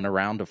move someone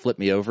around to flip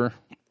me over,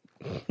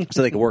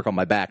 so they can work on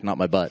my back, not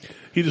my butt.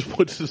 He just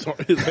puts his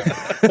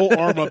whole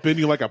arm up in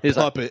you like a He's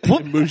like, puppet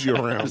and moves you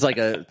around. It's like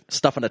a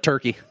stuffing a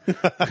turkey,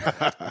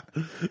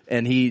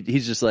 and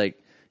he's just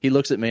like, he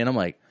looks at me, and I'm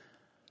like,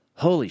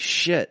 holy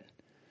shit,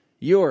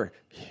 you're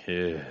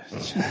huge.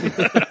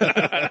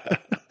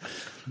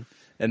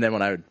 And then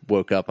when I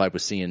woke up, I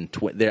was seeing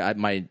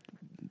the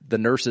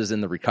nurses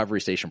in the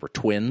recovery station were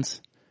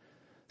twins.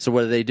 So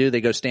what do?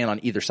 They go stand on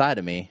either side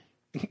of me.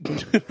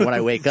 When I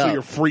wake So up,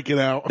 you're freaking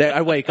out.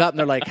 I wake up and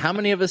they're like, how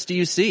many of us do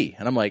you see?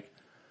 And I'm like,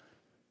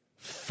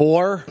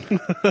 4.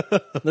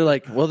 They're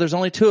like, well, there's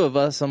only 2 of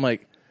us. I'm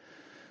like,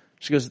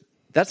 she goes,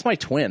 that's my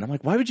twin. I'm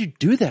like, why would you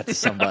do that to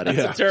somebody? It's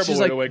a terrible she's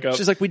way like, to wake up.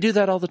 She's like, we do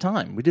that all the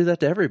time. We do that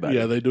to everybody.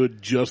 Yeah, they do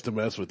it just to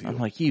mess with you. I'm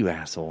like, you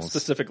assholes.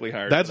 Specifically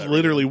hired. That's for that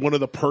literally one of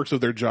the perks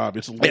of their job.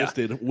 It's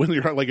listed when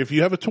you're like, if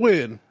you have a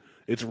twin,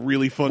 it's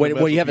really fun. to mess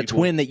When you with have a people.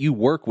 twin that you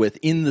work with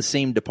in the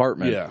same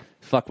department, Yeah.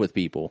 fuck with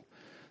people.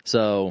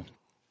 So,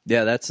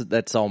 yeah,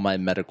 that's all my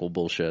medical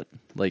bullshit.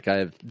 Like I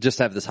have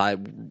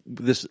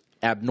this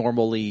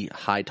abnormally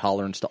high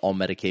tolerance to all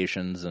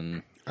medications,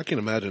 and I can't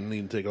imagine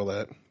needing to take all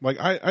that. Like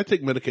I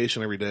take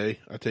medication every day.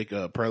 I take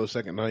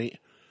Prilosec at night,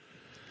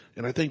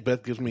 and I think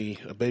Beth gives me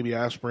a baby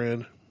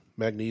aspirin,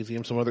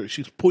 magnesium, some other.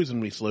 She's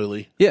poisoned me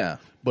slowly, yeah,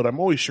 but I'm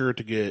always sure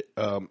to get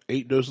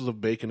 8 doses of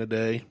bacon a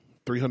day,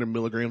 300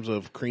 milligrams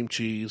of cream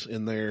cheese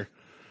in there,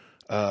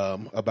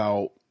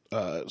 about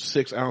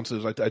 6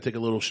 ounces. I take a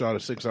little shot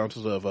of 6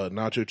 ounces of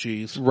nacho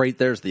cheese, right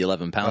there's the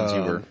 11 pounds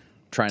you were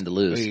trying to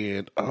lose.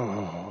 and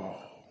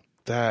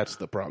that's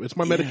the problem. It's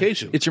my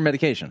medication. It's your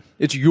medication.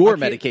 It's your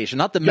medication,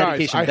 not the Guys,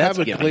 medication I that's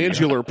have a giving you.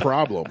 glandular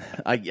problem.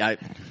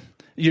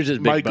 You're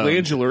just big My boned.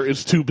 glandular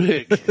is too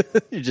big.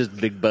 You're just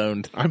big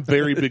boned. I'm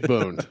very big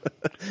boned.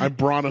 I'm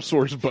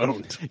brontosaurus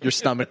boned. Your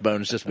stomach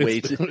bone is just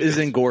is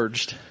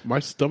engorged. My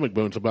stomach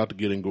bone's about to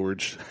get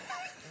engorged.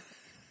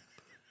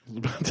 It's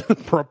about to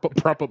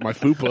prop up my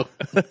fupa.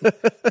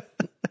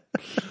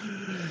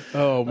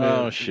 Oh man.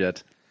 Oh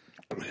shit.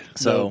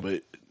 So No,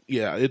 but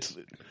yeah,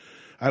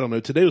 I don't know.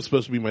 Today was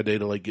supposed to be my day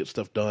to like get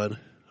stuff done.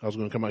 I was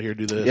going to come out here and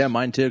do this. yeah,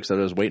 mine too. Because I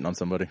was waiting on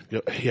somebody.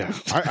 Yeah.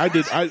 I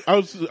did. I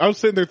was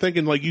sitting there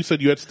thinking, like you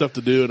said, you had stuff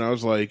to do, and I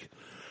was like,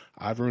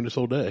 I've ruined this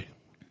whole day.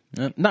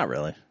 Not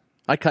really.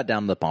 I cut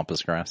down the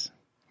pampas grass.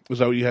 Was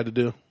that what you had to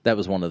do? That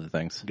was one of the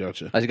things.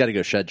 Gotcha. I just got to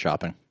go shed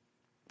shopping.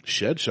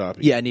 Shed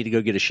shopping. Yeah, I need to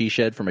go get a she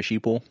shed for my she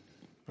pool.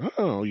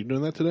 Oh, you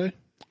doing that today?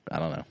 I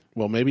don't know.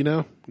 Well, maybe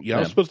now. Yeah, I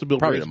was Yeah, supposed to build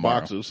probably raised tomorrow.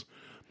 boxes,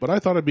 but I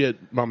thought I'd be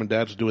at mom and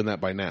dad's doing that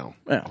by now.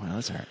 Oh, well,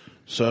 that's all right.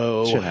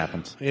 So Shit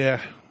happens.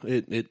 Yeah,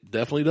 it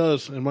definitely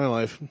does in my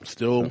life.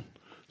 Still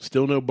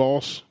no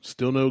boss.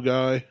 Still no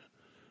guy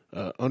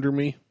under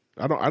me.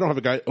 I don't have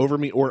a guy over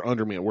me or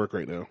under me at work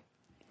right now.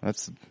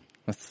 That's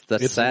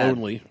It's sad.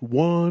 lonely.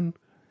 1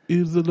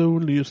 is the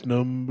loneliest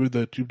number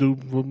that you do.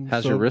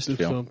 How's your wrist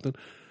feel? Something.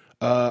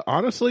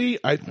 Honestly,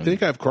 I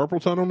think I have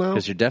carpal tunnel now.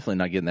 Because you're definitely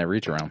not getting that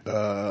reach around.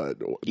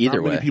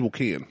 Either way. many people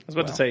can. I was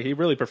about to say he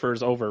really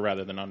prefers over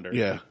rather than under.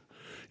 Yeah.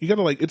 You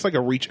gotta it's like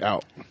a reach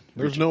out.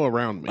 There's no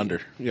around me.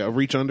 Under. Yeah,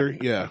 reach under.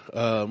 Yeah.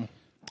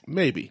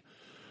 Maybe.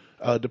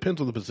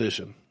 Depends on the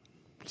position.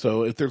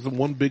 So if there's the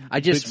one big, I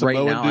just big right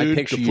Samoan now dude I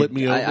picture to flip you.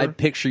 me over, I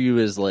picture you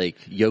as like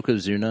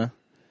Yokozuna,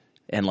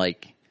 and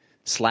like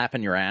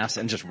slapping your ass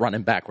and just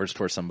running backwards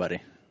towards somebody.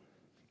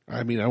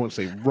 I mean, I wouldn't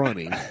say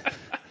running.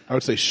 I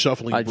would say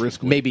shuffling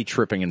briskly. Maybe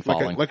tripping and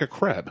falling. Like a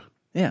crab.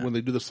 Yeah. When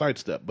they do the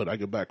sidestep, but I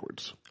go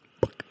backwards.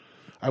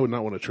 I would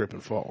not want to trip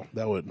and fall.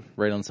 That would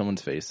right on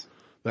someone's face.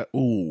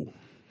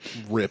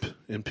 Rip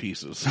in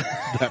pieces.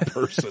 That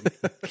person.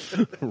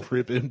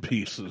 Rip in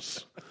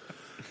pieces.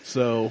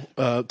 So,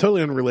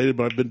 totally unrelated,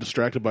 but I've been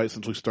distracted by it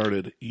since we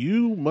started.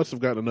 You must have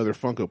gotten another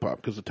Funko Pop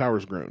because the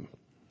tower's grown.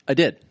 I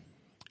did.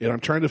 And I'm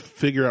trying to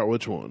figure out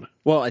which one.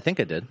 Well, I think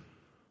I did.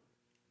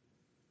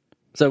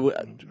 So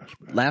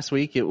last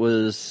week it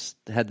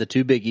had the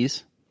two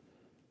biggies.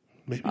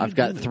 Maybe I've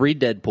got 3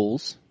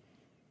 Deadpools.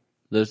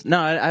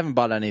 I haven't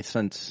bought any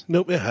since.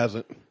 Nope, it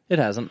hasn't. It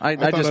hasn't. I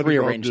thought just I'd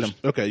rearranged them.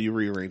 Okay, you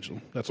rearranged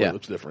them. That's why it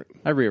looks different.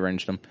 I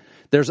rearranged them.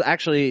 There's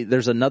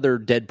another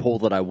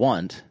Deadpool that I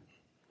want,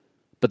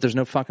 but there's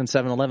no fucking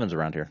 7-Elevens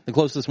around here. The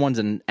closest one's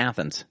in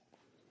Athens.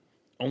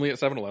 Only at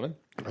 7-Eleven?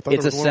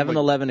 It's a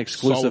 7-Eleven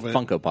exclusive Sullivan.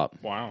 Funko Pop.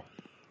 Wow.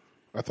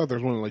 I thought there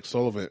was one in like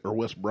Sullivan or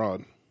West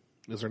Broad.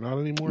 Is there not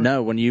anymore?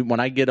 No, when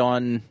I get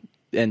on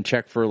and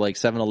check for like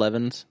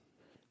 7-Elevens,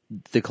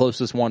 the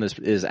closest one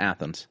is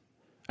Athens.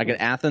 I get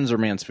Athens or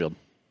Mansfield.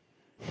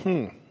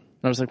 And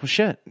I was like, well,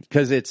 shit,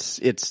 because it's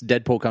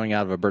Deadpool coming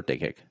out of a birthday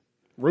cake.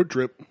 Road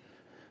trip.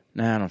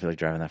 Nah, I don't feel like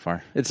driving that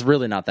far. It's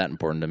really not that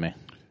important to me.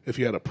 If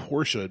you had a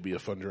Porsche, it'd be a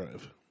fun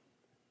drive.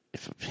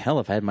 If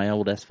I had my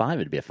old S5,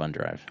 it'd be a fun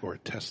drive. Or a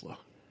Tesla.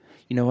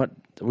 You know what?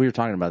 We were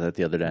talking about that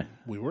the other day.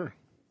 We were.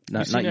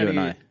 Not you and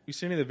I. You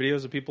seen any of the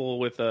videos of people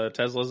with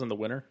Teslas in the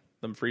winter,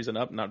 them freezing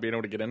up, not being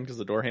able to get in because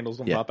the door handles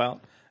don't pop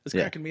out? It's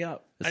cracking me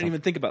up. I didn't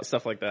even think about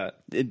stuff like that.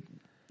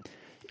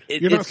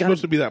 You're not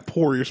supposed to be that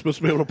poor. You're supposed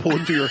to be able to pull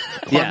into your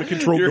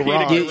climate-controlled Your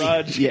heated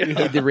garage.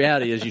 Yeah, the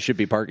reality is you should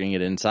be parking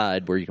it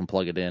inside where you can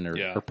plug it in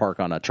or park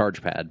on a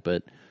charge pad,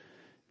 but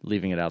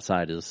leaving it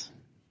outside is,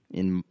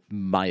 in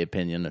my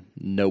opinion,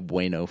 no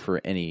bueno for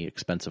any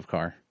expensive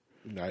car.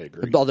 I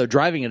agree. Although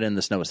driving it in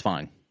the snow is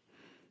fine.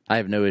 I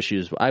have no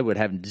issues. I would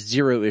have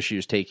 0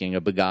 issues taking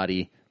a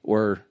Bugatti,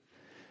 or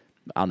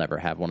I'll never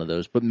have one of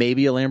those, but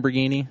maybe a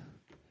Lamborghini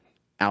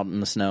out in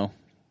the snow.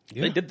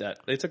 Yeah. They did that.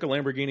 They took a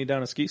Lamborghini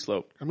down a ski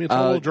slope. I mean, it's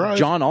all-wheel drive.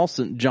 John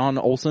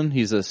Olsen,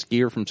 he's a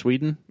skier from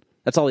Sweden.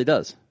 That's all he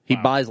does. He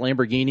buys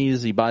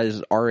Lamborghinis, he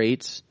buys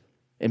R8s,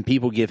 and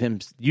people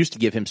used to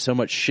give him so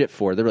much shit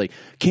for it. They're like,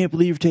 can't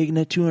believe you're taking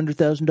that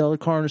 $200,000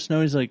 car in the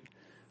snow. He's like,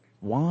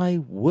 why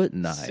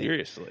wouldn't I?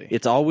 Seriously.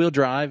 It's all-wheel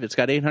drive. It's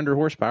got 800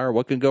 horsepower.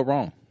 What can go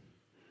wrong?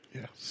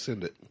 Yeah,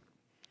 send it.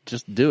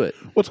 Just do it.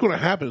 What's going to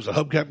happen? Is the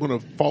hubcap going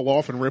to fall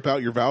off and rip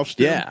out your valve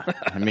stem? Yeah.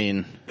 I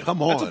mean,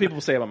 come on. That's what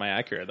people say about my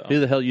Acura, though. Who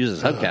the hell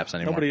uses hubcaps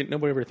anymore?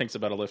 Nobody ever thinks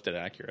about a lifted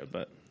Acura,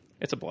 but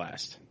it's a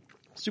blast.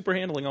 Super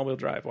handling all-wheel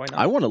drive. Why not?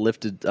 I want a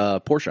lifted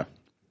Porsche.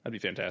 That'd be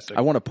fantastic.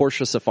 I want a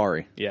Porsche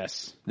Safari.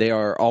 Yes. They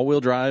are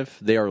all-wheel drive.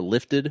 They are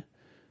lifted.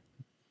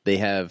 They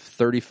have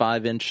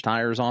 35-inch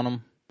tires on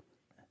them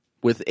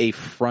with a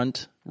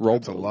front roll.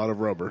 That's a lot of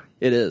rubber.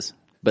 It is.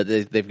 But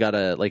they've got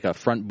a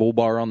front bull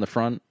bar on the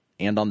front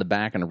and on the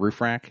back and a roof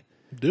rack.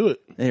 Do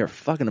it. They are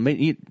fucking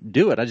amazing. You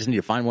do it. I just need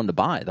to find one to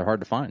buy. They're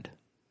hard to find.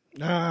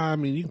 I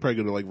mean, you can probably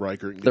go to like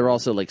Riker. And They're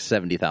also like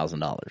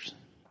 $70,000.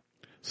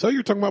 So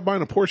you're talking about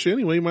buying a Porsche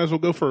anyway. You might as well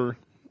go for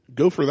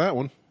that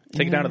one.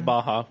 Take it down to the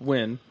Baja,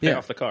 win, pay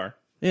off the car.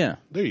 Yeah.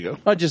 There you go.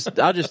 I'll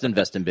just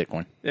invest in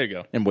Bitcoin There you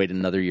go. and wait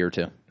another year or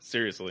two.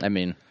 Seriously. I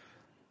mean,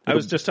 I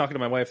was just talking to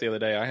my wife the other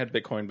day. I had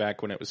Bitcoin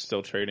back when it was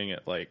still trading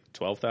at like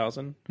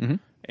 12,000,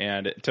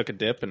 and it took a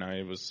dip, and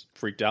I was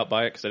freaked out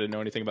by it because I didn't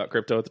know anything about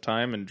crypto at the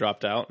time, and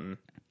dropped out. And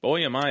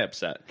boy, am I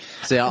upset!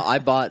 see, I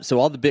bought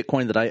all the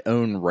Bitcoin that I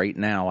own right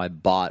now. I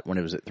bought when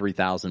it was at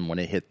 3,000. When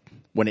it hit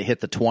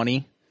the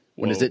 20,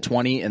 when it's at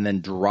 20, and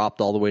then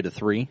dropped all the way to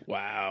 3.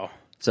 Wow.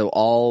 So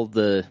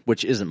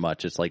which isn't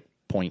much. It's like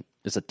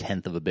it's a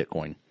tenth of a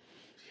Bitcoin.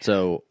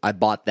 So I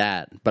bought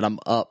that, but I'm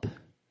up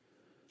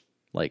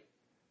like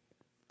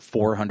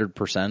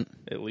 400%,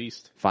 At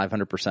least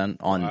 500%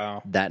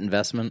 on that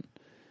investment.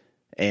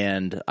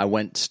 And I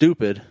went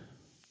stupid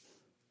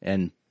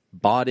and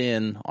bought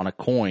in on a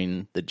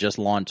coin that just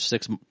launched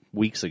 6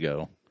 weeks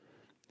ago.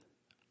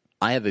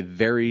 I have a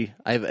very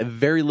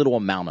little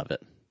amount of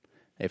it.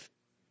 I have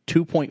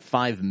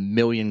 2.5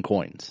 million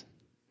coins.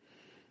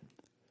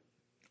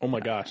 Oh my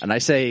gosh! And I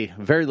say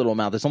very little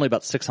amount. There's only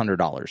about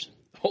 $600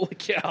 Holy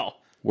cow!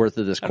 worth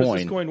of this How coin.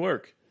 does this coin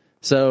work?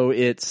 So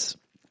it's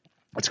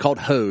called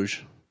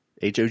Hoge,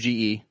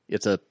 Hoge.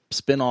 It's a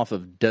spin-off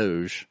of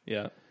Doge.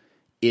 Yeah.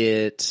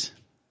 There's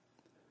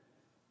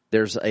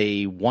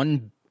a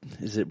 100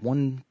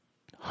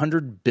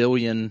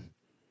 billion.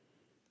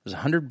 There's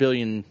 100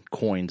 billion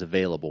coins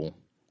available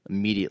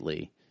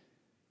immediately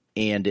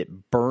and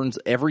it burns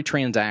every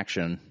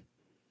transaction,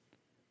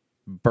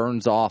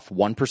 burns off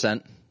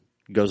 1%,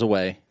 goes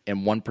away,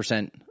 and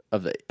 1%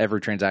 of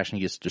every transaction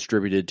gets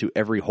distributed to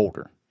every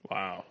holder.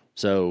 Wow.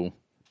 So,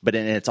 but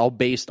and it's all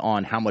based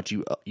on how much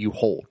you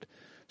hold.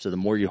 So the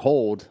more you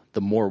hold,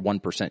 the more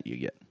 1% you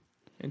get.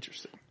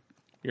 Interesting.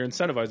 You're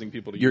incentivizing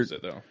people to use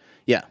it, though.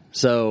 Yeah.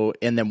 So,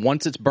 and then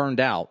once it's burned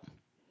out,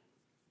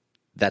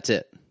 that's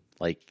it.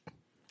 Like,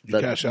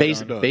 cash out, you're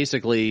done.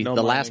 basically, No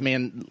the money. last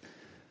man,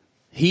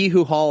 he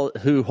who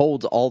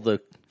holds all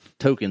the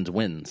tokens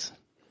wins.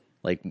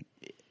 Like,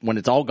 when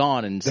it's all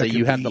gone and say That you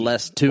could have the be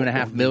last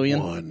 2.5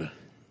 million, one.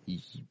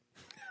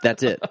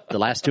 that's it. The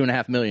last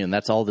 2.5 million,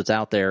 that's all that's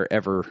out there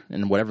ever.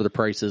 And whatever the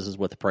price is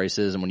what the price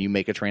is. And when you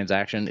make a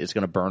transaction, it's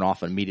going to burn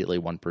off immediately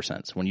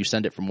 1%. So when you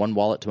send it from one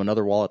wallet to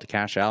another wallet to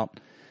cash out,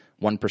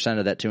 1%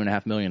 of that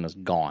 2.5 million is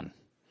gone.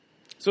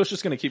 So it's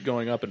just going to keep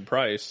going up in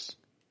price.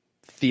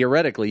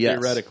 Theoretically, yes.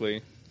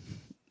 Theoretically.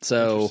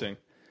 So, Interesting.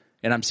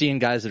 and I'm seeing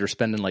guys that are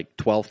spending like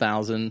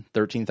 $12,000,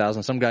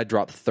 $13,000. Some guy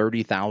dropped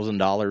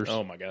 $30,000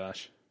 Oh, my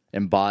gosh.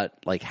 and bought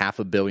like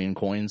 500 million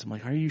coins. I'm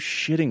like, are you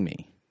shitting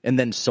me? And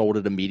then sold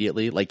it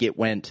immediately. Like it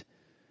went,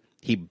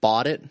 he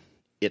bought it,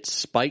 it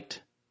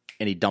spiked,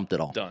 and he dumped it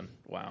all. Done.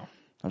 Wow.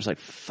 I was like,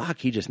 fuck,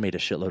 he just made a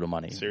shitload of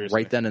money. Seriously.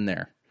 Right then and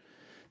there.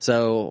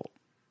 So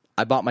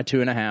I bought my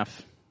 2.5,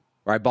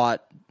 or I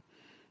bought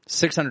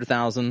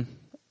 600,000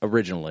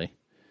 originally.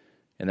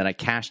 And then I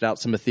cashed out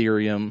some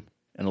Ethereum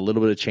and a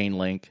little bit of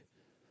Chainlink,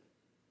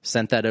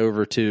 sent that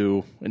over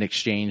to an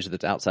exchange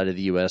that's outside of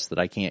the U.S. that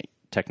I can't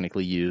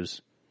technically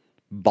use,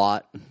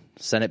 bought,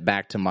 sent it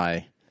back to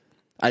my,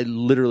 I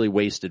literally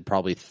wasted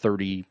probably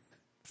 $30,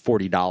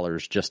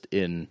 $40 just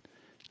in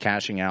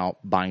cashing out,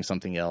 buying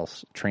something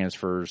else,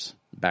 transfers,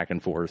 back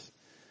and forth.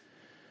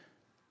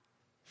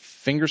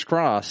 Fingers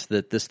crossed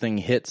that this thing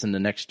hits in the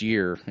next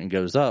year and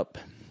goes up.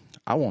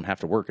 I won't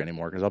have to work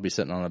anymore because I'll be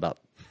sitting on about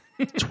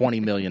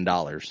 $20 million.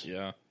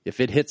 Yeah. If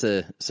it hits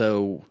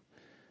And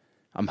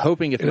I'm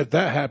hoping if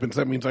that happens,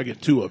 that means I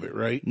get 2 of it,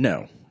 right?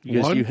 no,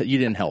 because One? you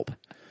didn't help.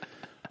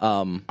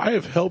 I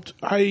have helped.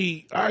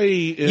 I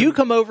am, You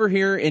come over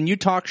here and you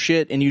talk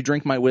shit and you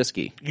drink my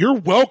whiskey. You're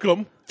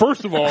welcome.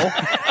 First of all,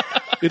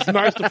 it's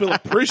nice to feel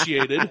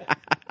appreciated.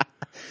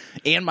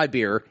 And my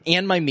beer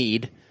and my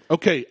mead.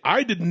 Okay,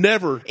 I did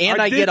never.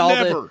 And I I did get all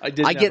never I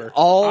get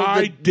all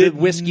I the did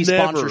whiskey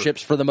never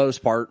sponsorships for the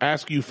most part.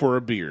 ask you for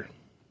a beer.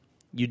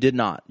 You did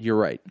not. You're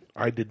right.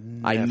 I did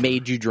never. I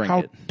made you drink How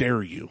it.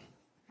 dare you?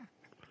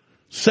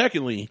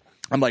 Secondly,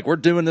 I'm like, we're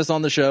doing this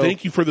on the show.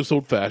 thank you for this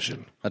old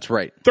fashioned. That's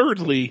right.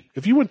 Thirdly,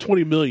 if you win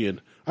 20 million,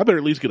 I better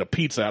at least get a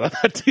pizza out of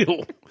that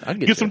deal. I'll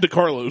get Get some you.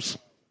 DeCarlos.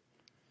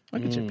 I'll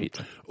get you a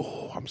pizza.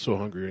 Oh, I'm so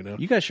hungry right now.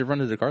 You guys should run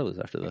to DeCarlo's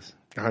after this.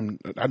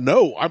 I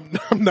know. I'm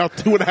now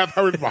 2.5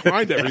 hours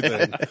behind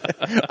everything.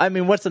 I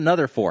mean, what's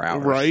another 4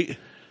 hours? Right?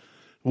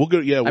 We'll go.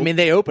 Yeah. I mean,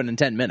 they open in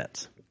 10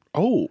 minutes.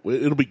 oh,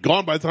 it'll be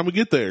gone by the time we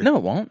get there. No,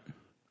 it won't.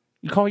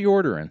 You call your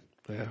order in.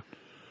 Yeah.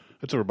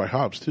 That's over by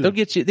Hobbs too. They'll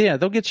get you. Yeah,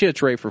 they'll get you a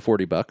tray for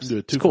 $40. Do a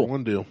It's 2 cool. for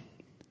 1 deal.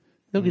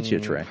 They'll get you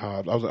a tray.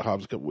 Hobbs. I was at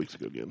Hobbs a couple weeks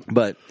ago again.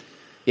 But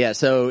yeah,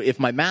 so if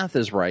my math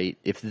is right,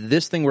 if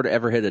this thing were to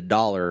ever hit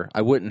 $1,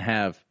 I wouldn't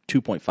have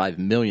 $2.5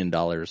 million.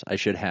 I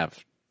should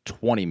have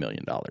 $20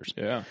 million.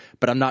 Yeah.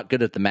 But I'm not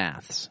good at the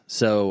maths,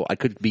 so I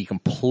could be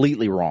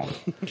completely wrong.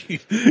 You're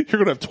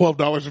gonna have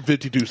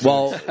 $12.52.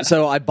 Well,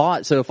 so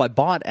if I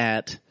bought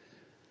at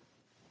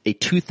a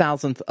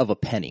 2,000th of a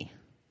penny,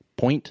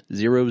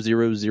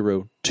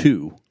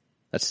 0.0002,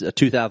 that's a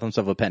 2,000th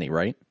of a penny,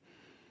 right?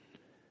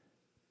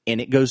 And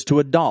it goes to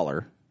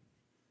 $1.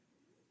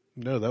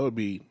 no, that would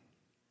be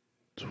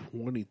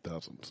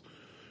 20,000.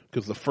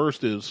 Because the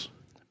first is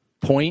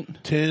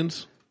Point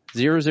tens.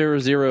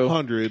 0.0002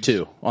 Hundreds.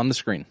 on the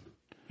screen.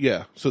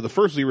 Yeah. So the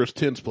first zero is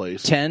tens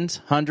place.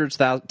 Tens, hundreds,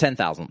 thousands,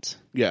 10,000s.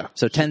 Yeah.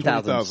 So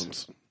 10,000s.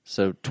 20,000s.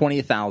 So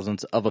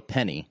 20,000ths of a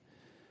penny.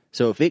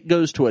 So if it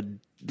goes to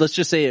let's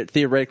just say it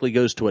theoretically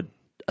goes to a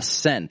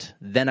cent,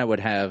 then I would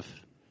have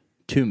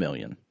 2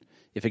 million.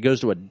 If it goes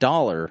to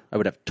 $1, I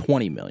would have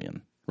 20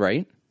 million,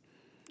 right?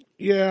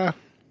 Yeah.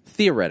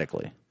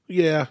 Theoretically.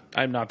 Yeah.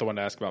 I'm not the one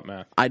to ask about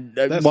math. That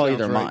Well, sounds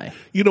either am right. I.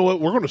 You know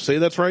what? We're going to say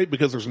that's right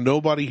because there's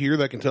nobody here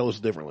that can tell us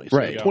differently. So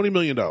Right. $20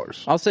 million.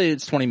 I'll say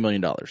it's $20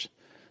 million.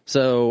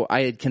 So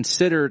I had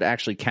considered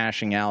actually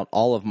cashing out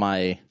all of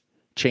my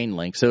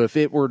Chainlink. So if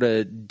it were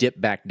to dip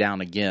back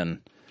down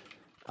again,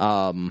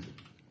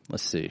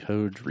 let's see,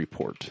 HODE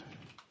report.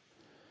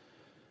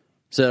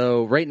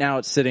 So right now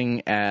it's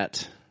sitting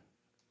at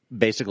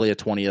basically a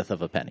 20th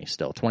of a penny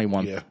still,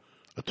 21th, Yeah.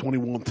 A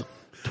 21th.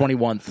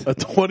 21th A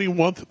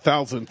 21th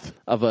thousandth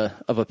of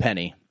a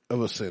penny.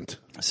 of a cent.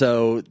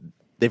 So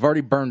they've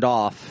already burned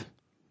off,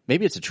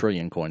 maybe it's a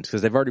trillion coins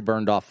because they've already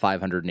burned off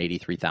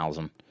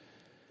 583,000.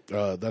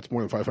 That's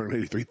more than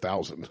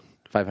 583,000.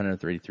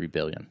 533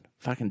 billion.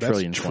 Fucking That's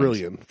trillion.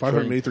 trillion. Coins.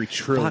 583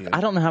 trillion. Fuck, I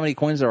don't know how many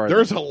coins there are.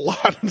 There's a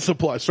lot in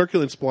supply.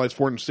 Circulating supply is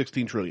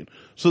 416 trillion.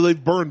 So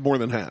they've burned more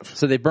than half.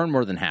 So they burn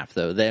more than half,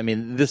 though.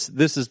 This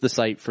is the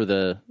site for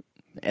the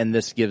and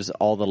this gives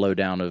all the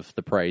lowdown of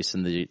the price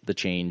and the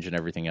change and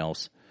everything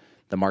else.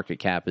 The market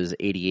cap is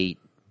 $88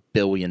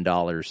 billion,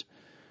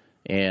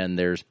 and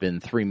there's been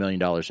 $3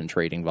 million in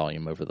trading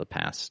volume over the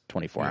past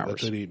 24 hours.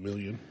 That's $88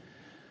 million.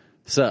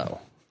 So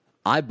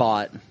I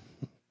bought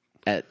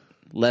at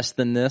less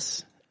than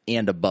this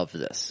and above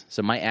this.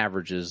 So my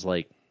average is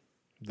like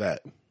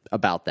That.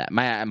 about that.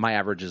 My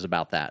average is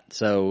about that.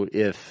 So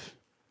if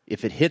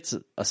it hits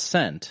a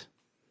cent,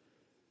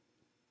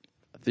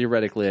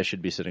 theoretically I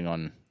should be sitting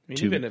on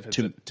Even if it's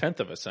a tenth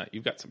of a cent,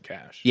 you've got some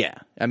cash. Yeah.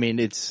 I mean,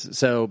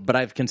 but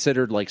I've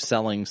considered like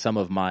selling some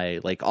of my,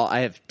 like,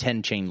 I have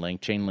 10 chain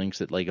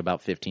links at like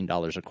about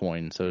 $15 a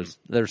coin. So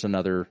there's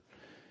another,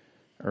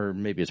 or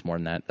maybe it's more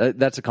than that.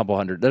 That's a couple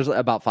hundred. There's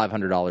about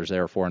 $500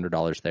 there or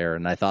 $400 there.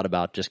 And I thought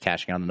about just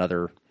cashing out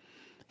another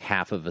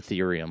half of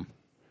Ethereum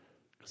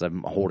because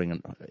I'm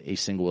holding a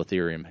single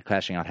Ethereum,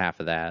 cashing out half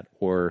of that.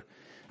 Or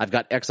I've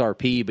got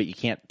XRP, but you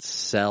can't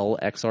sell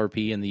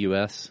XRP in the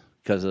U.S.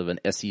 because of an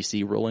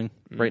SEC ruling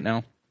right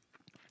now.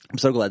 I'm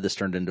so glad this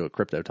turned into a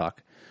crypto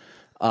talk.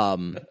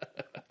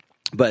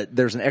 But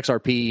there's an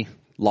XRP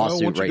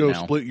lawsuit once you right go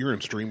now. split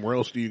urine stream, where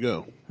else do you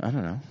go? I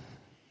don't know.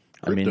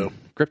 Crypto. I mean,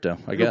 crypto,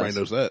 I guess. Everybody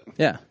knows that.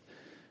 Yeah.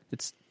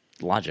 It's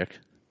logic.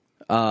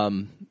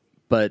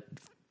 But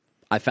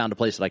I found a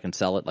place that I can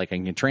sell it. Like I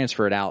can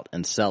transfer it out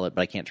and sell it,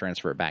 but I can't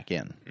transfer it back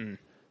in.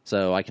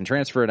 So I can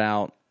transfer it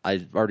out.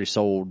 I've already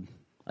sold,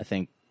 I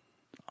think,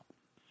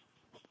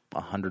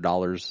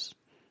 $100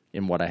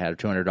 in what I had, or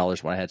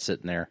 $200 what I had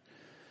sitting there.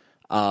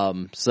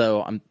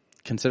 So I'm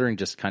considering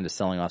just kind of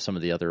selling off some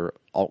of the other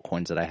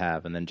altcoins that I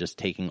have and then just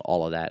taking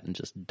all of that and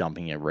just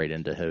dumping it right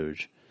into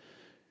Hoj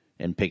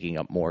and picking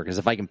up more. Because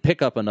if I can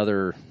pick up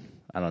another,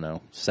 I don't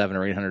know, $700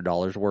 or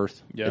 $800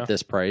 worth at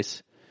this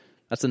price,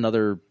 that's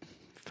another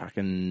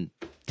fucking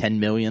 10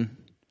 million.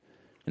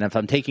 And if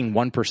I'm taking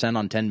 1%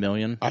 on 10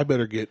 million, I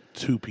better get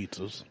 2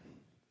 pizzas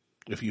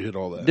if you hit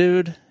all that.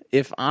 dude,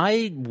 if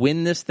I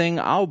win this thing,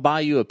 I'll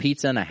buy you a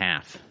pizza and a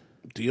half.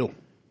 Deal.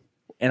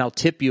 And I'll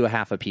tip you a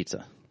half a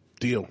pizza.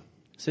 Deal.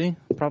 See?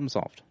 Problem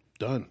solved.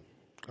 Done.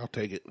 I'll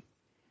take it.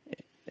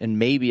 And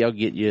maybe I'll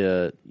get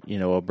you,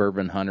 a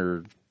Bourbon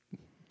Hunter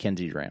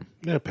Kenzie Dram.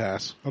 Yeah,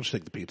 pass. I'll just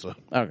take the pizza.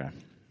 Okay.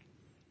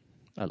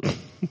 I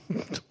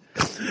love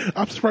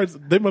I'm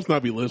surprised. They must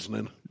not be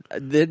listening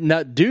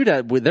dude,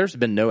 there's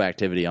been no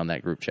activity on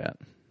that group chat.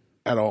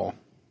 at all.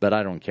 But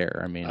I don't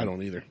care. I mean, I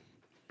don't either.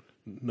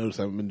 Notice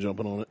I haven't been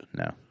jumping on it.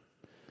 No.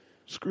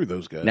 Screw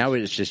those guys. Now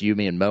it's just you,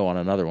 me, and Mo on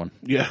another one.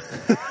 Yeah.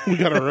 we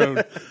got our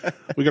own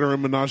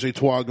menage a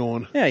trois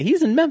going. Yeah,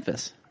 he's in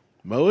Memphis.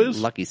 Mo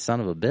is? Lucky son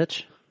of a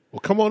bitch. Well,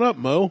 come on up,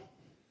 Mo.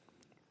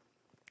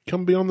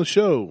 Come be on the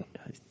show.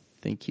 I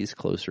think he's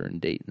closer in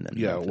Dayton than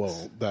Yeah, Memphis.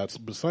 well, that's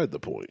beside the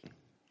point.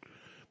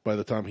 By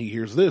the time he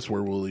hears this,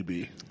 where will he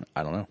be?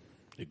 I don't know.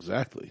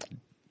 Exactly.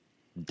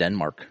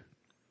 Denmark.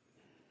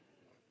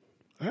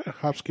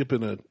 Hop, skip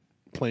in a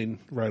plane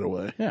right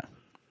away. Yeah.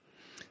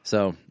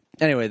 So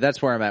anyway,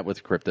 that's where I'm at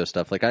with crypto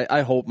stuff. Like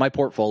I hope my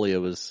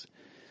portfolio is,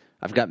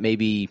 I've got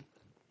maybe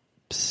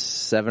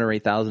 7,000 or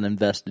 8,000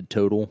 invested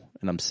total,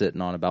 and I'm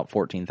sitting on about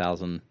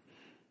 14,000.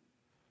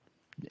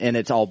 And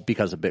it's all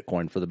because of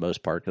Bitcoin for the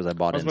most part, because I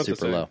bought in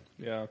super low.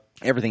 Yeah.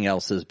 Everything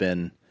else has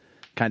been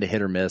kind of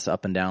hit or miss,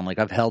 up and down. Like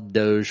I've held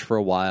Doge for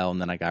a while, and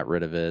then I got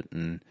rid of it.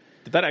 And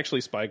Did that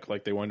actually spike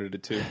like they wanted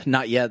it to?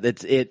 not yet.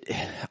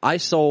 I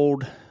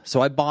sold. So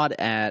I bought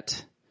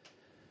at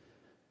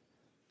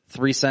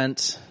 3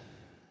 cents,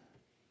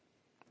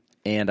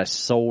 and I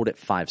sold at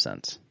 5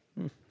 cents.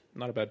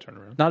 Not a bad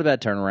turnaround. Not a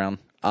bad turnaround.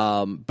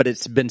 But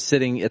it's been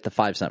sitting at the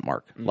 5 cent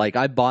mark. Like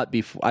I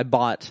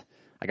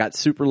got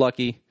super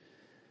lucky.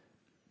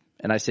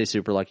 And I say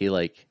super lucky,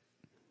 like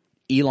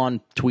Elon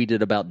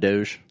tweeted about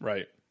Doge.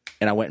 Right.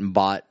 And I went and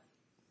bought,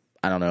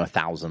 I don't know,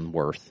 1,000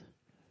 worth.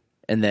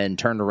 And then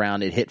turned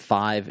around, it hit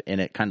 5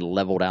 and it kind of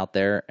leveled out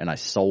there, and I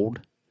sold.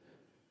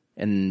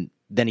 And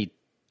then he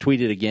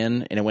tweeted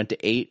again and it went to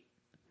 8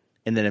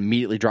 and then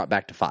immediately dropped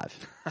back to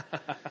 5.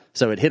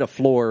 So it hit a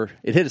floor,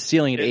 it hit a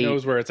ceiling at 8. It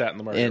knows where it's at in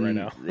the market and right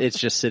now. It's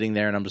just sitting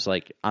there, and I'm just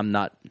like, I'm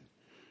not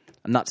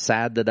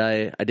sad that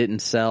I didn't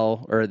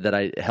sell or that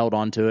I held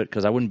on to it,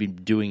 because I wouldn't be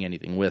doing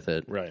anything with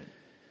it. Right.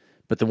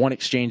 But the one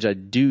exchange I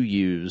do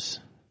use,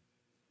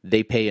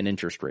 they pay an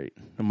interest rate,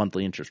 a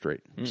monthly interest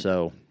rate.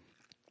 So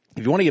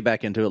if you want to get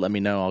back into it, let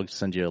me know. I'll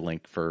send you a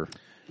link for.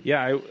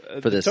 Yeah,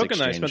 For the this token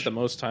that I exchange. spent the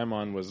most time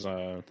on was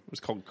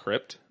called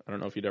Crypt. I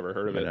don't know if you'd ever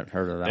heard of it. I've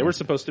heard of that They were one.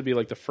 supposed to be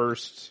like the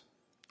first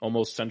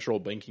almost central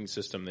banking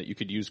system that you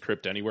could use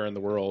Crypt anywhere in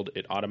the world.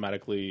 It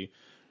automatically,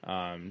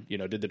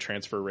 did the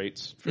transfer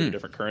rates for the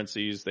different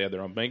currencies. They had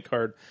their own bank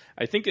card.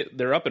 I think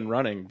they're up and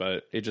running,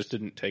 but it just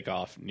didn't take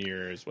off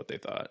near as what they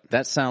thought.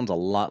 That sounds a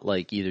lot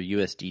like either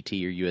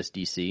USDT or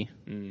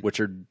USDC, which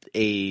are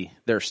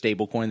they're a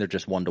stable coin. They're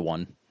just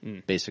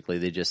 1-to-1. Basically,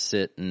 they just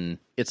sit and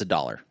it's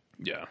 $1.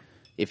 Yeah.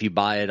 If you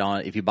buy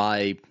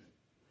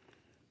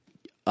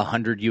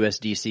 100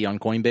 USDC on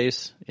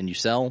Coinbase and you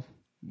sell,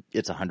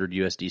 it's 100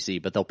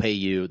 USDC, but they'll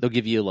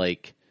give you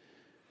like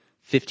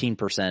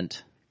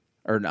 15%,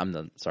 or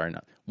I'm sorry,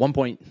 not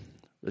 1.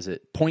 is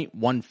it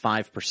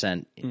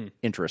 0.15%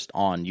 interest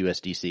on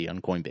USDC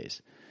on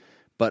Coinbase.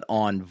 But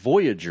on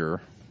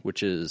Voyager,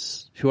 which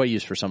is who I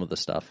use for some of the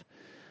stuff,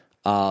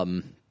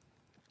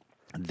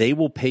 they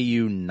will pay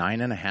you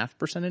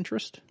 9.5%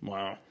 interest.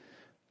 Wow.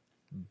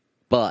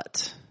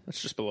 But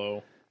That's just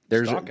below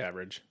There's stock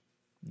average.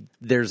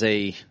 there's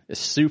a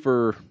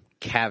super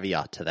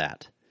caveat to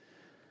that.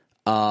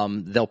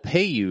 They'll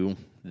pay you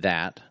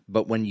that,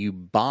 but when you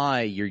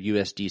buy your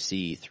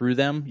USDC through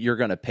them, you're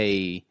going to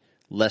pay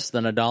less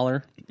than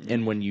 $1.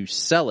 And when you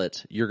sell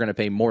it, you're going to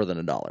pay more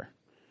than $1. Is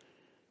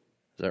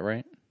that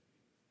right?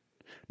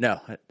 No,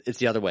 it's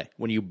the other way.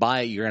 When you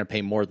buy it, you're going to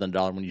pay more than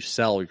 $1. When you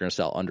sell, you're going to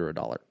sell under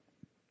 $1.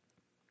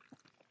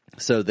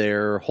 So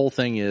their whole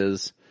thing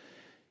is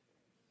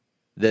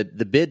that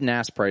the bid and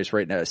ask price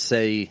right now,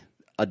 say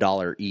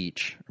 $1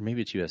 each, or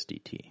maybe it's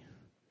USDT.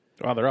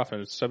 Wow, they're off.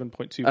 It's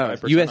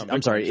 7.25%.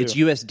 I'm sorry, it's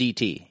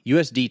USDT.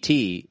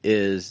 USDT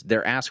is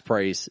their ask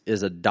price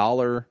is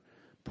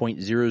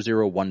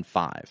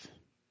 $1.0015,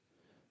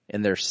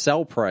 and their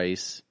sell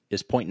price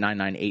is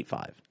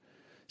 0.9985.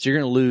 So you're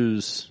going to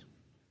lose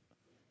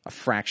a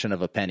fraction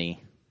of a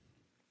penny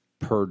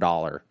per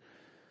dollar.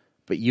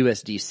 But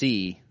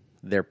USDC,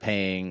 they're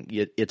paying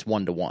it's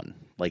 1-to-1.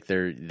 Like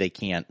they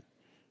can't.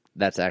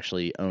 That's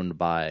actually owned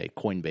by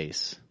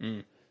Coinbase.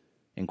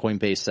 And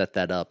Coinbase set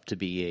that up to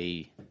be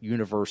a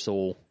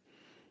universal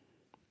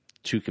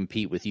to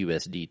compete with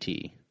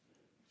USDT.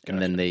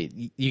 Gotcha. And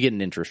then you get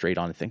an interest rate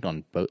on, I think,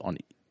 on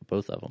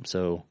both of them.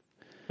 So,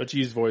 but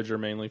you use Voyager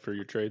mainly for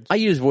your trades? I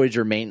use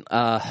Voyager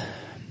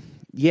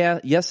yeah,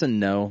 yes and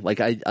no. Like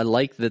I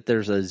like that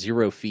there's a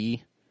zero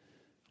fee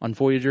on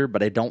Voyager,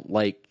 but I don't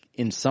like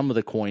in some of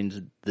the coins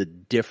the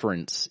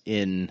difference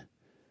in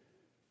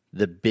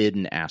the bid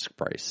and ask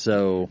price.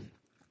 So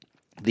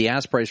the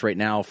ask price right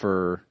now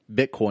for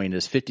Bitcoin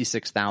is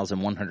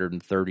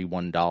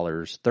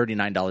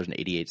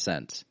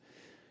 $56,139.88.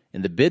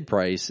 And the bid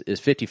price is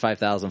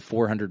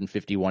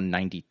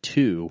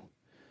 $55,451.92.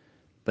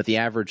 But the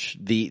average,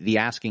 the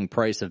asking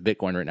price of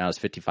Bitcoin right now is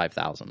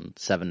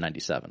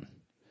 $55,797.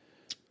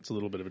 It's a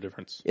little bit of a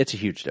difference. It's a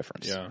huge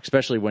difference. Yeah.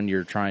 Especially when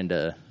you're trying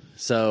to,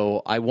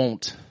 so I'll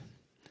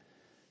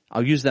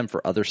use them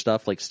for other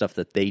stuff, like stuff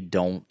that they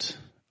don't,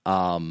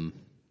 that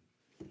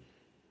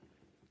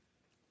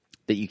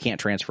you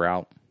can't transfer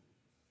out,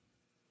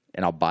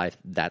 and I'll buy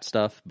that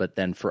stuff. But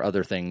then for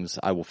other things,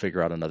 I will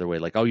figure out another way.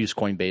 Like I'll use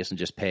Coinbase and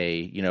just pay,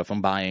 if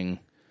I'm buying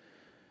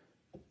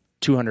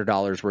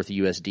 $200 worth of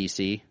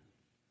USDC,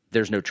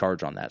 there's no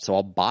charge on that. So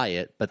I'll buy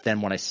it, but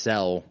then when I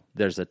sell,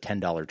 there's a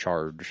 $10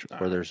 charge,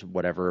 or there's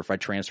whatever. If I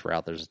transfer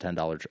out, there's a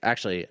 $10.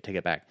 Actually, I take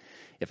it back.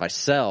 If I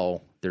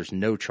sell, there's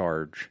no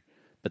charge,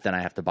 but then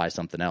I have to buy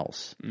something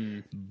else.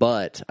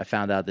 But I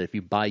found out that if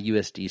you buy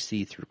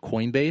USDC through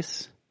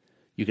Coinbase,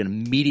 you can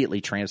immediately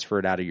transfer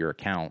it out of your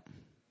account,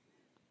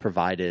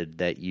 provided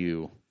that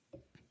you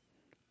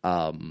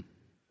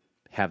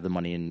have the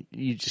money and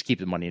you just keep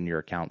the money in your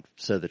account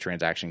so the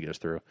transaction goes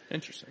through.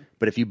 Interesting.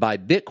 But if you buy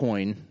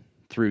Bitcoin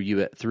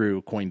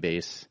through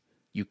Coinbase,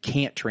 you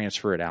can't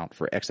transfer it out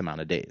for X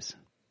amount of days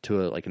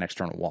to an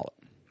external wallet.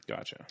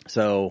 Gotcha.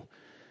 So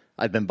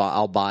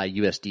I'll buy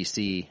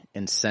USDC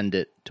and send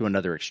it to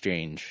another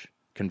exchange,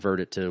 convert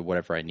it to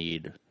whatever I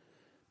need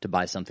to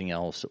buy something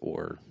else,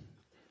 or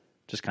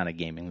just kind of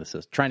gaming the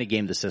system, trying to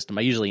game the system.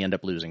 I usually end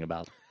up losing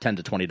about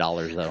 $10 to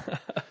 $20 though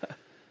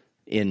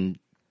in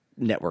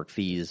network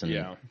fees,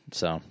 and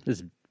so this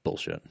is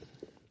bullshit.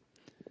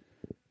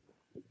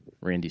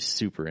 Randy's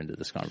super into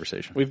this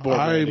conversation. We've bored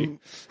Randy.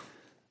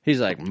 He's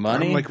like,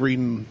 money? I'm like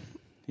reading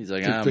He's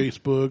like,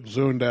 Facebook,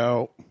 zoned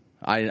out.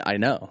 I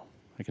know.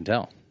 I can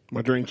tell.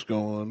 My drink's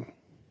gone.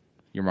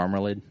 Your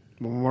marmalade?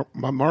 My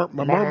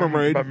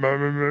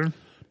marmalade.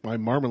 My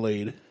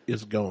marmalade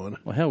is gone.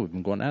 Well, hell, we've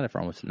been going at it for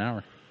almost an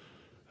hour.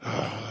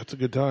 That's a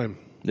good time.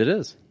 It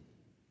is.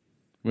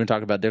 We're going to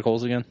talk about dick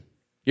holes again?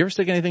 You ever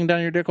stick anything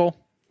down your dick hole?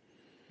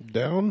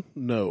 Down?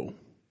 No.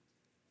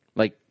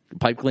 Like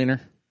pipe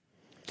cleaner?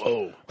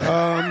 Whoa.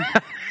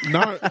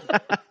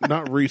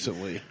 Not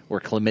recently. Or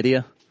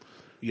chlamydia?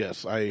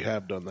 Yes, I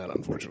have done that,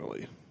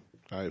 unfortunately.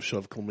 I've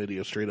shoved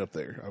chlamydia straight up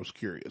there. I was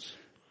curious.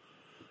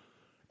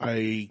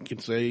 I can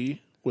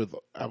say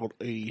without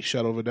a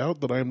shadow of a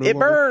doubt that I am no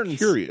longer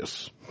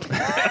curious.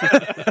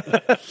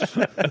 I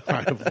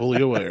am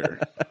fully aware.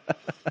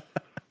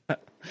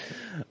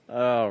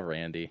 Oh,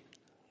 Randy.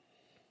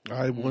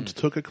 I once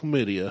took a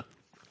chlamydia,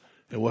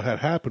 and what had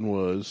happened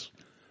was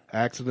I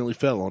accidentally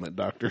fell on it,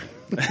 doctor.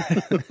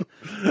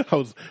 I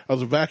was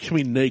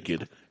vacuuming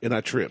naked, and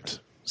I tripped.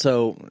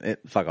 So,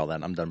 fuck all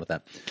that. I'm done with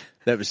that.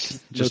 That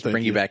was just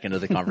bring you back into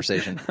the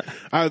conversation.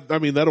 I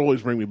mean, that'll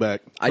always bring me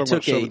back. I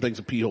took shoving things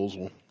in pee holes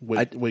will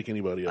wake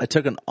anybody up. I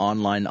took an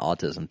online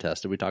autism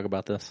test. Did we talk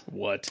about this?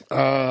 What?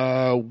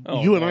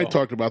 You and I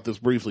talked about this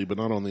briefly, but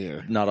not on the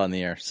air. Not on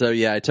the air. So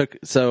yeah,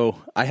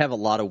 I have a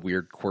lot of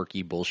weird,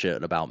 quirky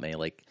bullshit about me.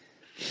 Like,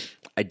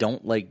 I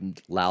don't like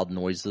loud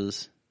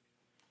noises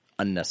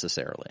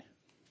unnecessarily.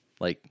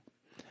 Like,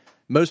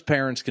 most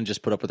parents can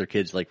just put up with their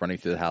kids like running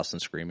through the house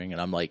and screaming, and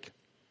I'm like,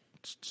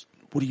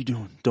 what are you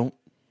doing?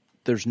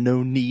 There's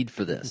no need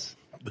for this.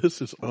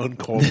 This is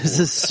uncalled This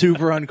for. is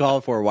super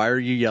uncalled for. Why are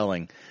you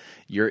yelling?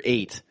 You're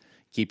 8.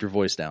 Keep your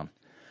voice down.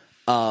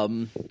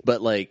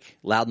 But like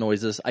loud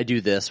noises, I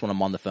do this when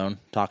I'm on the phone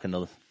talking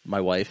to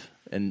my wife,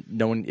 and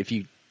if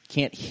you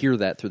can't hear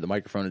that through the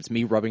microphone, it's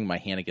me rubbing my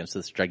hand against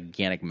this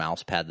gigantic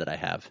mouse pad that I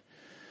have.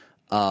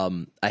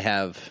 I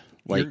have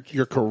like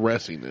You're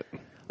caressing it.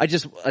 I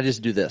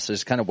just do this. I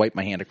just kind of wipe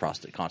my hand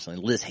across it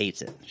constantly. Liz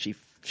hates it.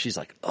 She's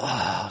like,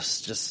 oh,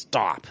 just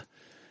stop.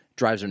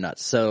 Drives her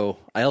nuts. So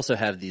I also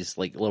have these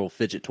like little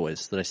fidget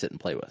toys that I sit and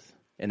play with.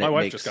 And My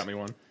wife just got me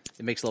one.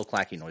 It makes little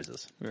clacky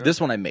noises. Yeah. This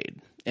one I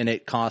made, and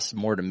it costs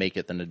more to make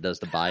it than it does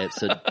to buy it.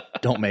 So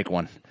don't make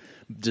one.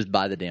 Just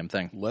buy the damn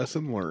thing.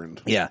 Lesson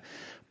learned. Yeah.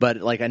 But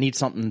like I need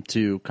something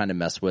to kind of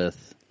mess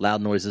with.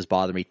 Loud noises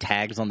bother me.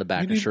 Tags on the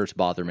back of shirts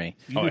bother me.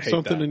 You need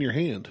something in your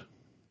hand.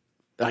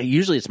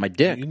 Usually it's my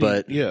dick,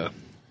 but yeah,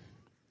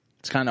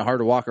 it's kind of hard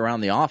to walk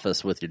around the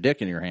office with your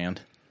dick in your hand.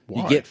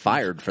 Why? You get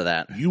fired for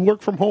that. You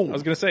work from home. I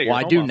was going to say, well,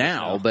 I do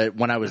now, but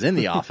when I was in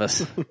the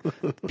office,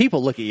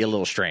 people look at you a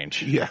little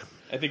strange. Yeah.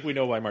 I think we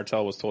know why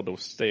Martel was told to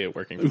stay at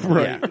working from home.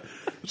 Right. Yeah.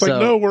 It's like,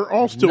 no, we're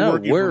all still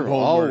working we're from home.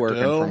 all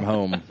Martel. working from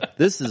home.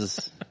 This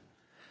is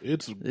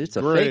it's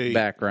a great. fake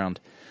background.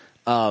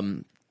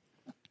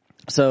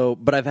 So,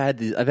 but I've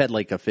had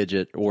like a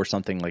fidget or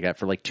something like that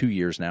for like 2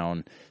 years now,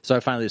 and so I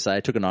finally decided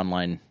I took an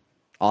online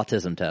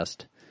autism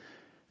test,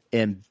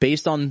 and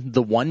based on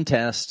the one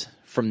test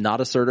from not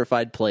a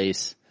certified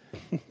place,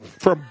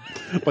 From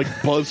like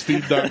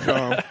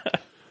BuzzFeed.com.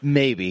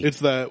 maybe It's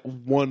that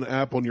one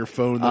app on your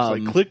phone that's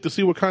like, click to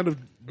see what kind of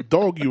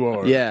dog you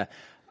are. yeah,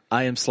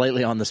 I am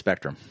slightly on the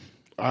spectrum.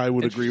 I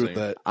would agree with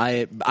that.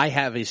 I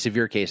have a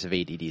severe case of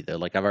ADD though.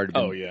 Like I've already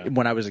been. Oh, yeah.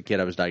 When I was a kid,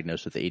 I was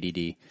diagnosed with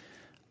ADD.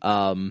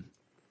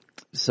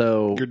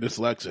 So You're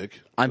dyslexic.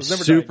 I'm was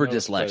never super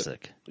diagnosed,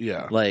 dyslexic.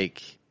 Yeah.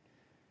 Like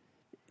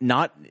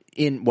not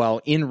in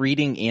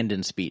reading and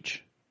in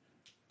speech.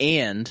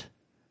 And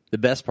the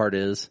best part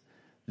is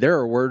there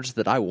are words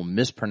that I will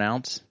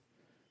mispronounce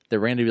that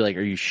Randy will be like,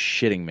 "Are you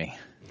shitting me?"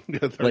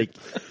 Yeah, Like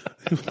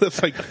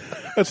that's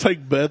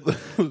like Beth.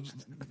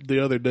 The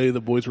other day,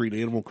 the boys were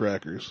eating animal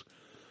crackers,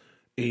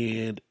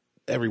 and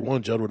every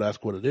one Judd would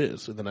ask what it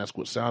is, and then ask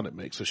what sound it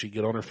makes. So she'd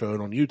get on her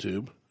phone on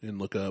YouTube and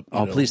look up.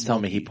 please tell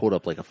me he monkey pulled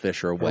up like a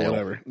fish or a or whale.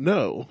 whatever.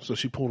 No, so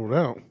she pulled it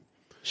out.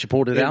 She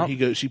pulled it And out. he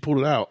goes, she pulled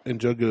it out, and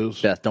Judd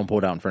goes, Beth, don't pull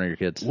it out in front of your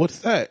kids. "What's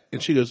that?"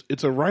 And she goes,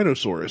 "It's a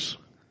rhinoceros."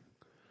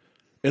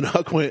 And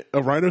Huck went,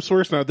 "A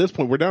rhinoceros?" Now at this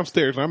point, we're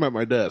downstairs, and I'm at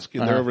my desk,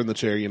 and they're over in the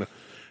chair,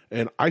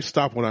 And I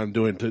stop what I'm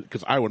doing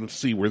because I want to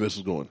see where this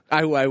is going.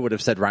 I would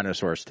have said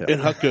rhinoceros too.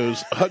 And Huck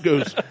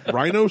goes,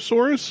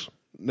 "Rhinoceros?"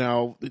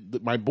 Now,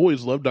 my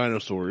boys love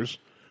dinosaurs.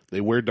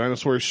 They wear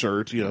dinosaur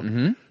shirts,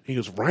 Mm-hmm. He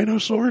goes,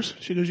 "Rhinoceros?"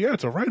 She goes, "Yeah,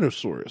 it's a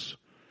rhinoceros."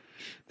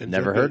 And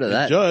Never Judd heard goes- of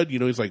that. Judd,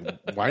 he's like,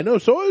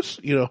 "Rhinoceros?"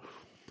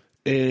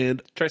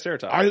 And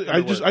Triceratops.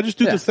 I just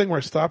do Yeah. this thing where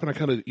I stop and I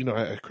kind of,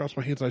 I cross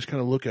my hands and I just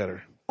kind of look at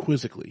her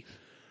quizzically.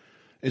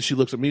 And she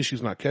looks at me,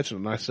 she's not catching it.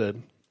 And I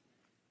said,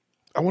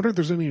 "I wonder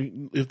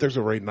if there's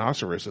a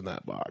rhinoceros in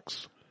that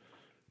box."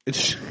 And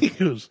she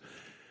goes,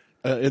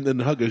 and then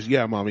Hug goes,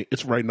 "Yeah, mommy,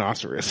 it's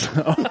rhinoceros."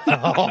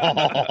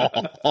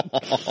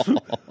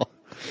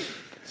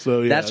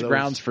 So yeah, That's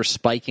grounds for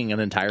spiking an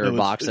entire was-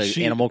 box of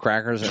she- animal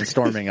crackers and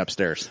storming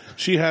upstairs.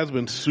 She has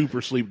been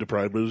super sleep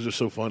deprived, but it was just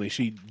so funny.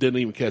 She didn't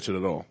even catch it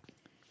at all.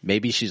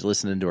 Maybe she's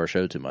listening to our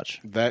show too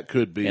much, That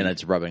could be. and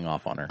it's rubbing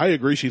off on her. I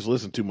agree. She's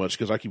listened too much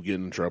because I keep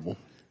getting in trouble.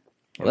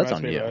 Well, that's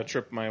on Reminds me you. of a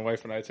trip my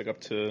wife and I took up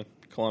to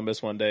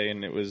Columbus one day,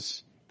 and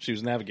she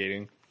was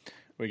navigating.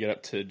 We get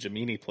up to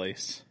Gemini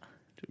Place.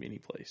 I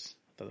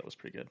thought that was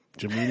pretty good.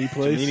 Gemini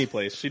Place? Gemini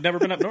Place. She'd never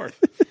been up north.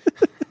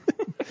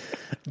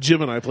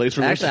 Gemini Place.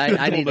 For Actually, those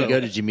I who need to don't go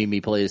know. to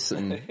Jimimi Place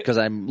because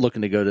I'm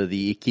looking to go to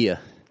the IKEA.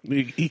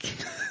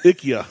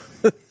 IKEA.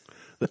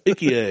 The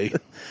IKEA.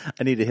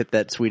 I need to hit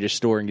that Swedish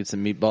store and get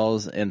some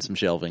meatballs and some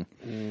shelving.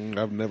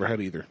 I've never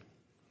had either.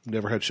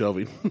 Never had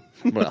shelving.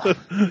 Well,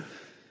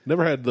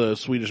 Never had the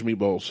Swedish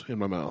meatballs in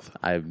my mouth.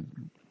 I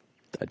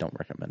don't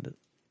recommend it.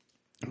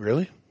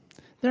 Really?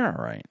 They're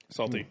all right.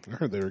 Salty. I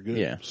heard they were good.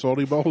 Yeah.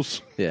 Salty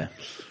balls? Yeah,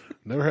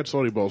 Never had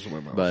salty balls in my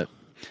mouth. but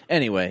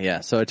anyway,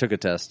 yeah. So I took a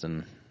test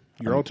and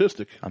You're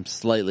autistic. I'm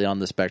slightly on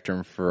the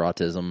spectrum for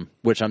autism,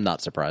 which I'm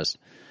not surprised.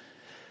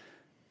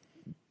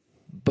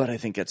 But I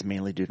think that's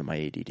mainly due to my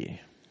ADD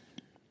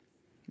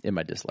and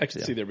my dyslexia. I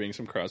can see there being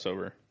some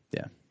crossover.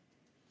 Yeah.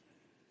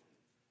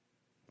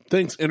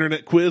 Thanks,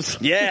 internet quiz.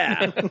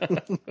 Yeah.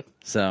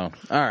 So,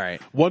 all right.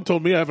 One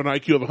told me I have an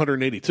IQ of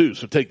 182,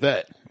 so take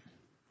that.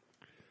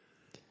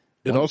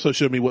 It also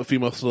showed me what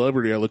female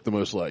celebrity I look the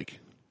most like.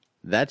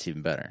 That's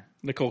even better.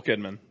 Nicole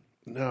Kidman.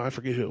 No, I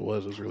forget who it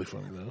was. It was really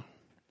funny, though.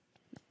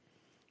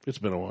 It's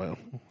been a while.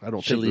 I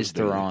don't Charlize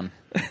think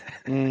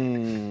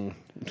Theron.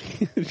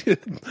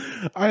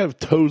 I have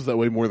toes that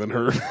weigh more than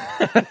her.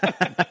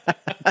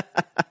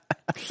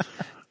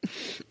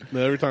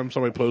 Now, every time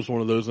somebody posts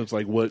one of those, it's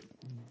like, what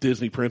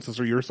Disney princess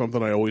are you or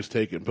something, I always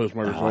take it and post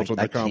my results on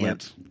I the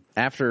comments.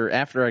 After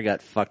I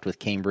got fucked with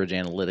Cambridge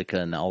Analytica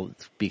and all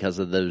because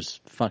of those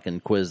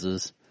fucking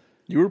quizzes.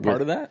 You were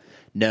part of that?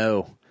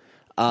 No.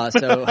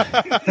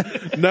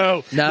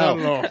 No,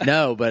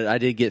 but I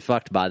did get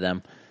fucked by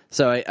them.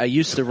 So I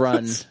used to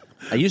run.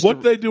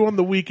 What they do on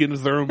the weekend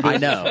is their own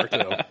business. I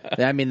know.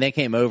 I mean, they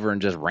came over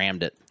and just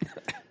rammed it.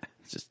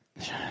 Just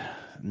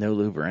no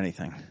lube or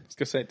anything. I was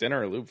going to say dinner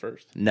or lube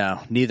first.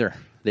 No, neither.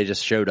 They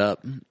just showed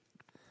up.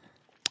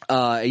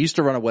 I used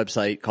to run a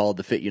website called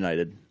The Fit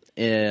United,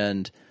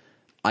 and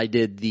I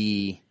did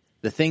the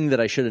thing that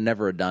I should have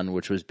never have done,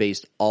 which was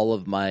based all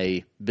of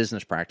my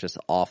business practice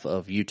off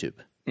of YouTube.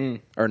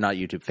 Or not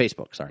YouTube,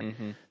 Facebook, sorry.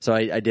 Mm-hmm. So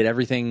I did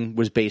everything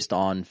was based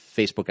on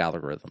Facebook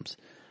algorithms.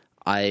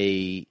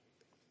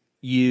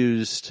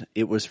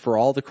 It was for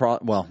all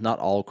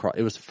the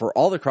it was for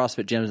all the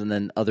CrossFit gyms and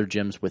then other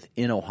gyms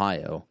within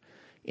Ohio,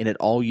 and it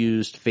all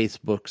used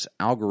Facebook's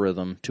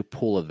algorithm to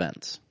pull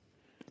events.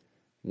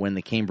 When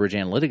the Cambridge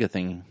Analytica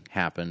thing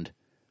happened,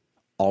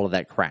 all of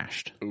that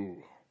crashed.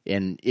 Ooh.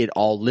 And it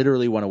all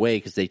literally went away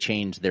because they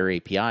changed their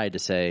API to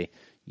say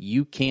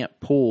you can't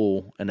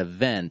pull an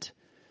event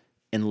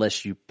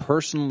unless you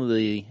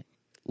personally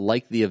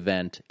like the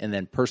event and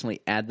then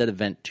personally add that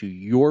event to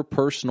your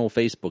personal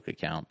Facebook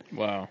account.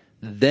 Wow.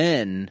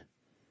 Then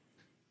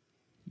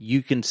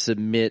you can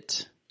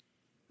submit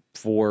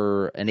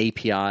for an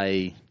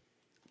API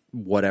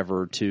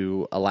whatever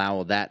to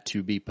allow that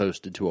to be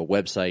posted to a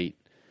website.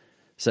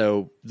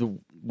 So the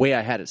way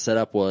I had it set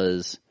up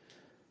was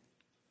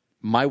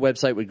my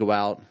website would go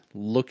out,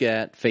 look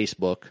at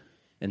Facebook,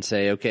 and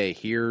say, okay,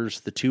 here's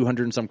the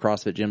 200 and some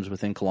CrossFit gyms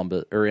within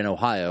Columbus or in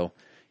Ohio.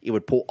 It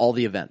would pull all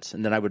the events,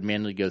 and then I would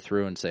manually go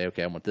through and say,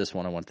 okay, I want this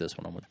one, I want this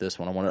one, I want this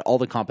one. I wanted all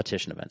the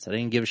competition events. I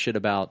didn't give a shit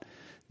about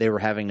they were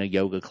having a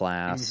yoga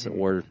class,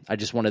 or I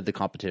just wanted the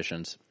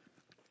competitions.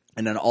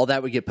 And then all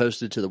that would get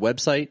posted to the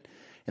website,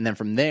 and then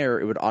from there,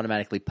 it would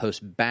automatically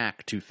post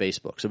back to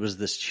Facebook. So it was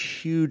this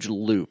huge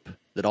loop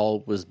that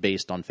all was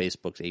based on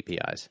Facebook's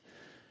APIs.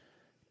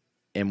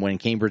 And when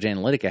Cambridge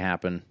Analytica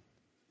happened,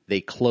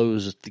 they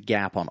closed the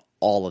gap on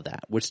all of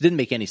that, which didn't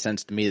make any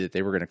sense to me that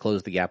they were going to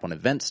close the gap on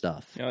event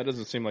stuff. Yeah, it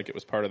doesn't seem like it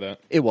was part of that.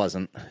 It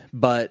wasn't,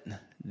 but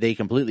they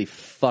completely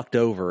fucked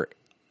over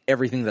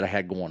everything that I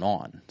had going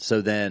on.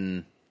 So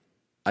then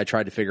I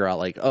tried to figure out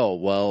like, oh,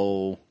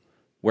 well,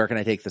 where can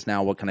I take this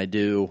now? What can I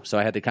do? So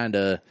I had to kind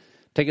of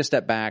take a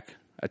step back.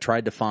 I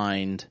tried to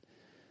find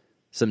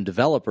some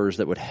developers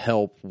that would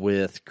help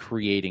with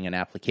creating an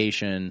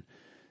application,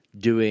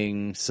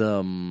 doing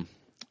some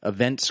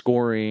event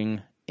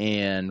scoring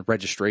and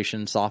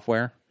registration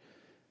software,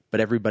 but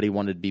everybody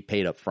wanted to be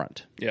paid up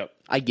front. Yep.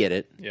 I get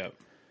it. Yep.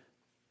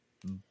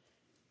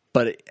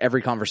 But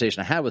every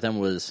conversation I had with them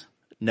was,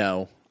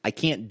 no, I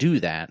can't do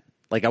that.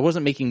 Like, I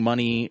wasn't making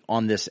money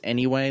on this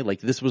anyway.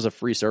 Like, this was a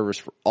free service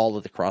for all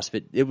of the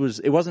CrossFit.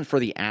 It wasn't for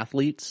the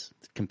athletes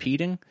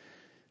competing.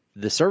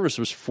 The service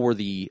was for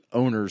the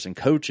owners and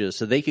coaches,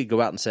 so they could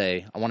go out and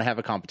say, I want to have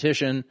a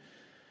competition,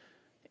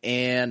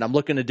 and I'm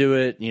looking to do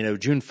it,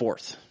 June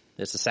 4th.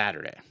 It's a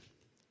Saturday.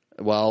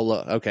 Well,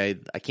 look, okay,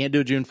 I can't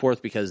do it June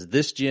 4th because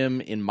this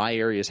gym in my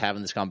area is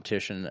having this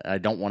competition, and I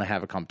don't want to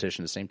have a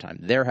competition at the same time.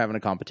 They're having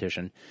a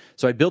competition.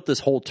 So I built this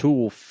whole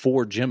tool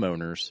for gym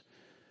owners,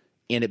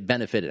 and it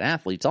benefited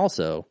athletes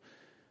also.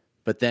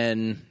 But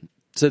then,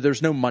 so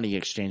there's no money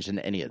exchanged in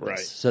any of this. Right,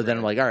 so then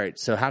I'm like, all right,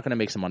 so how can I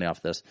make some money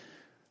off this?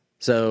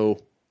 So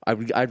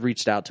I'd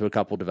reached out to a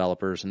couple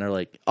developers, and they're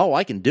like, oh,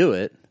 I can do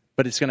it,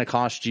 but it's going to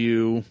cost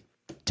you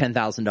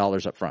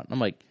 $10,000 up front. I'm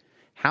like,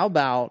 how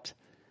about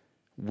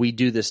we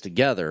do this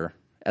together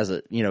as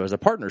a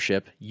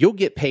partnership? You'll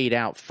get paid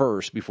out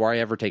first before I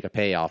ever take a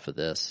pay off of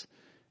this.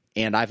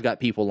 And I've got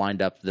people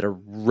lined up that are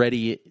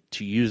ready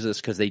to use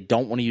this because they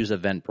don't want to use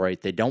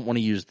Eventbrite. They don't want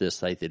to use this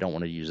site. They don't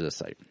want to use this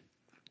site.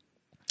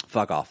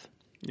 Fuck off.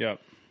 Yep.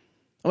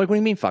 I'm like, what do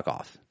you mean fuck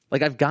off?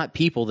 Like, I've got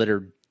people that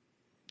are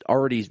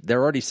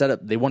already set up.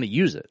 They want to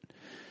use it.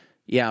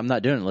 Yeah, I'm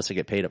not doing it unless I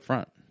get paid up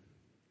front.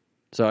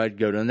 So I'd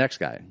go to the next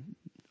guy.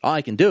 Oh,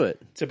 I can do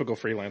it. Typical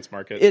freelance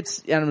market.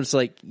 And I'm just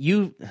like,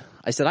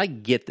 I said, I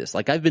get this.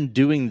 Like, I've been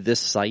doing this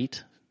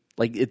site.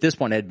 Like, at this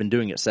point, I had been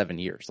doing it 7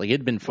 years. Like, it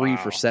had been free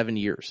for 7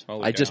 years.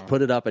 Holy I just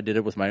put it up. I did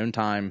it with my own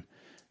time.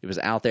 It was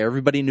out there.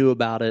 Everybody knew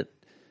about it.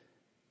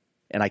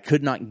 And I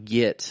could not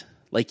get,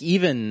 like,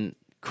 even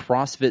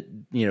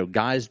CrossFit,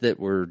 guys that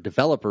were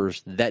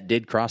developers that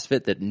did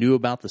CrossFit that knew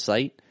about the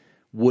site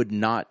would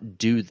not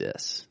do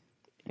this.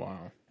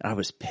 Wow. And I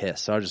was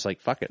pissed. So I was just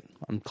like, fuck it.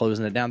 I'm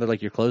closing it down. They're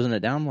like, you're closing it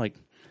down? I'm like,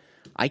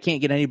 I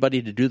can't get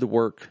anybody to do the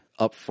work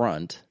up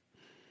front.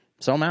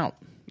 So I'm out.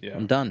 Yeah.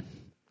 I'm done.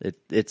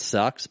 It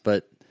sucks,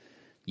 but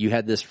you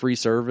had this free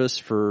service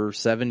for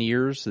 7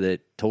 years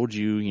that told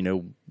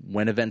you,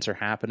 when events are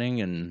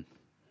happening, and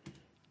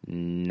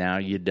now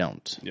you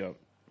don't. Yep.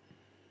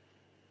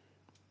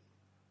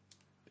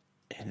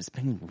 And it's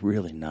been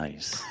really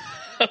nice.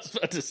 I was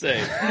about to say,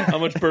 how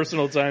much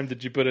personal time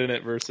did you put in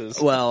it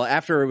versus? Well,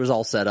 after it was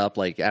all set up,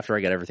 like after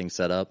I got everything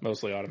set up,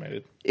 Mostly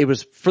automated. it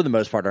was for the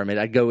most part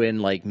automated. I'd go in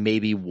like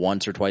maybe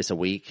once or twice a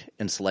week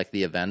and select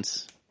the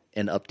events.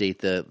 and update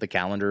the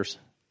calendars,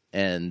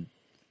 and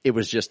it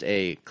was just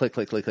a click,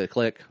 click, click, click,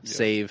 click,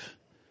 save,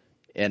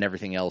 and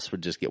everything else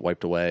would just get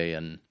wiped away.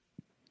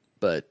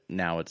 But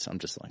now I'm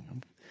just like,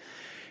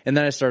 and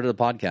then I started a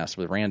podcast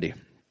with Randy.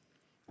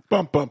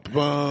 Bum, bum,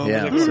 bum.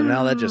 Yeah, so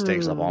now that just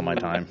takes up all my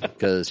time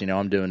because,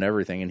 I'm doing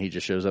everything and he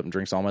just shows up and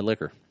drinks all my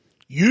liquor.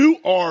 You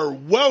are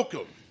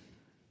welcome.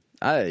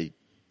 I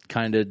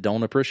kind of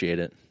don't appreciate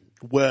it.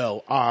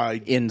 Well,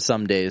 I In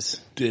some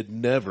days. did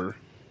never.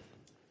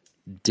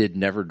 Did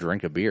never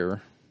drink a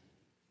beer.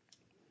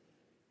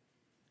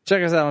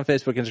 Check us out on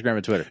Facebook, Instagram,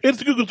 and Twitter. It's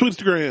the Google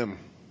Twitstagram.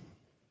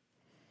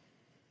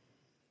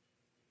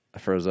 I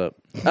froze up.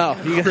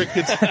 Oh, you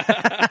Crickets.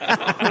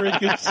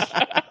 Crickets.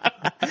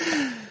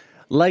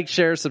 like,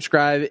 share,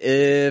 subscribe.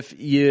 If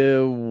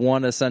you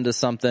want to send us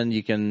something,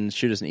 you can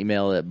shoot us an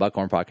email at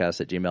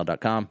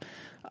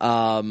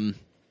buckhornpodcast@gmail.com.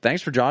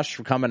 Thanks for Josh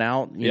for coming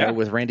out, you know,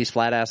 with Randy's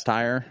Flat Ass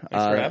Tire.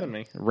 Thanks for having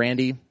me.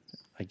 Randy,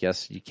 I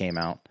guess you came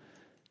out.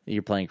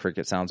 You're playing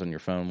cricket sounds on your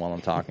phone while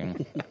I'm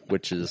talking,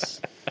 which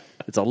is,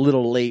 it's a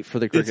little late for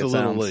the cricket It's a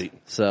sounds. little late.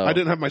 So I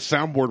didn't have my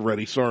soundboard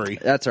ready. Sorry.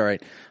 that's all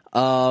right.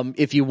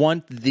 If you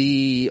want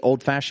the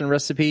old-fashioned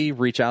recipe,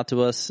 reach out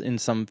to us in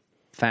some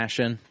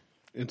fashion.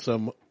 In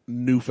some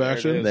new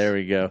fashion. is. There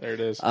we go. There it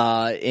is.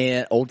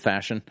 And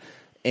old-fashioned.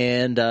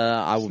 And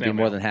I will be Snail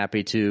more mail. than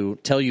happy to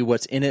tell you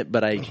what's in it,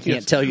 but I can't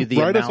Yes. tell you the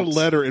Write amounts. us a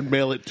letter and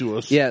mail it to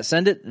us. Yeah,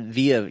 send it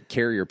via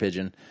carrier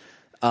pigeon.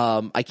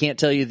 I can't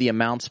tell you the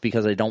amounts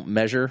because I don't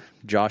measure.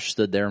 Josh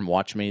stood there and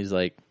watched me. He's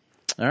like,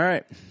 all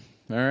right.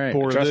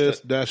 Pour Trust this,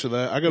 it. dash of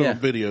that. I got it on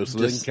video, so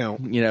Just, they can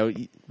count. You know,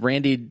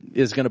 Randy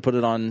is going to put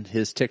it on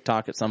his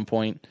TikTok at some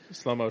point,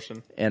 Slow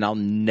motion. and I'll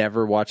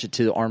never watch it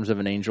to the Arms of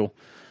an Angel.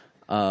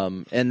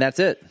 And that's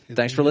it.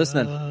 Thanks for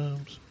listening.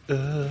 Arms of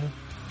the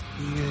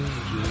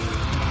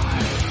angel.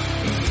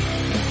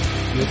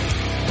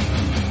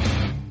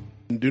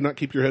 Do not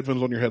keep your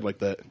headphones on your head like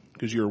that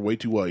because you're way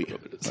too white.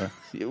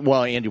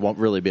 Well, Andy won't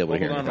really be able to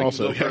Hold hear on, anything. I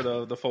Also, can go yeah.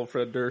 for the full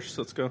Fred Durst.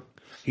 Let's go.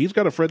 He's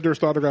got a Fred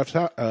Durst autographed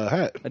hat.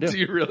 I do. Do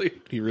you really?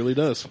 He really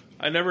does.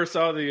 I never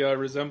saw the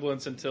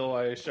resemblance until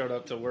I showed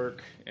up to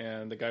work,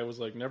 and the guy was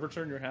like, "Never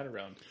turn your hat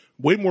around."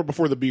 Way more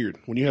before the beard.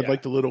 When you had Yeah.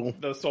 like the little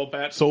The soul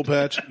patch. soul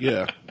patch.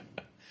 Yeah.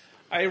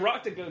 I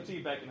rocked a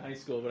goatee back in high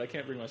school, but I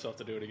can't bring myself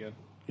to do it again.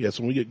 Yeah,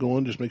 so when we get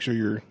going, just make sure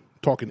you're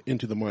talking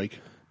into the mic.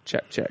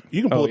 Check, check.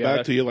 You can pull it back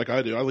that- to you like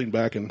I do. I lean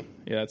back and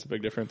Yeah, that's a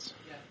big difference.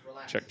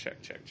 Check,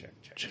 check, check, check,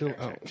 check. Chill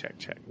check, out. Check, check,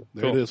 check.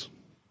 there Cool. it is.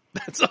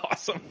 That's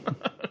awesome.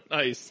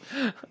 Nice.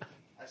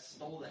 I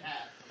stole the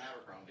hat from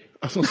Abercrombie.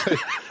 I was gonna say,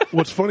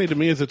 what's funny to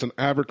me is it's an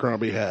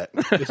Abercrombie hat.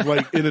 It's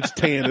like, and it's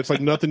tan. It's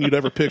like nothing you'd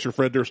ever picture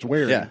Fred Durst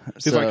wearing. Yeah,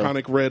 His so-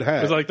 iconic red hat.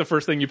 It was like the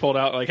first thing you pulled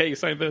out, like, "Hey, you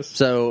signed this."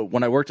 So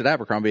when I worked at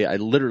Abercrombie, I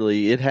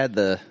literally, it had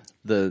the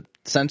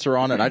sensor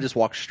on it. I just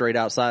walked straight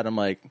outside. I'm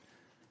like, you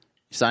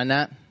sign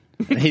that?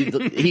 And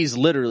he's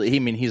literally,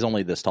 he's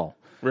only this tall.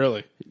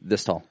 Really?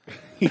 This tall.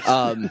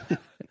 And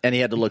he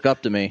had to look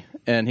up to me,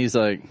 and he's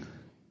like,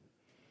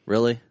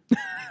 really?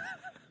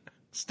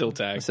 Still I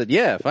tag. said,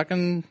 yeah,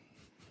 fucking,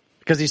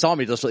 because he saw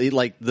me just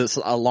like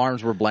the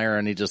alarms were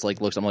blaring. He just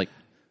like looks. I'm like,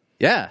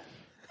 yeah.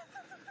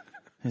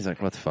 He's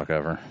like, what the fuck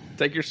ever.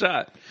 Take your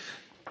shot.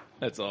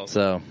 That's awesome.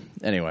 So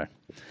anyway,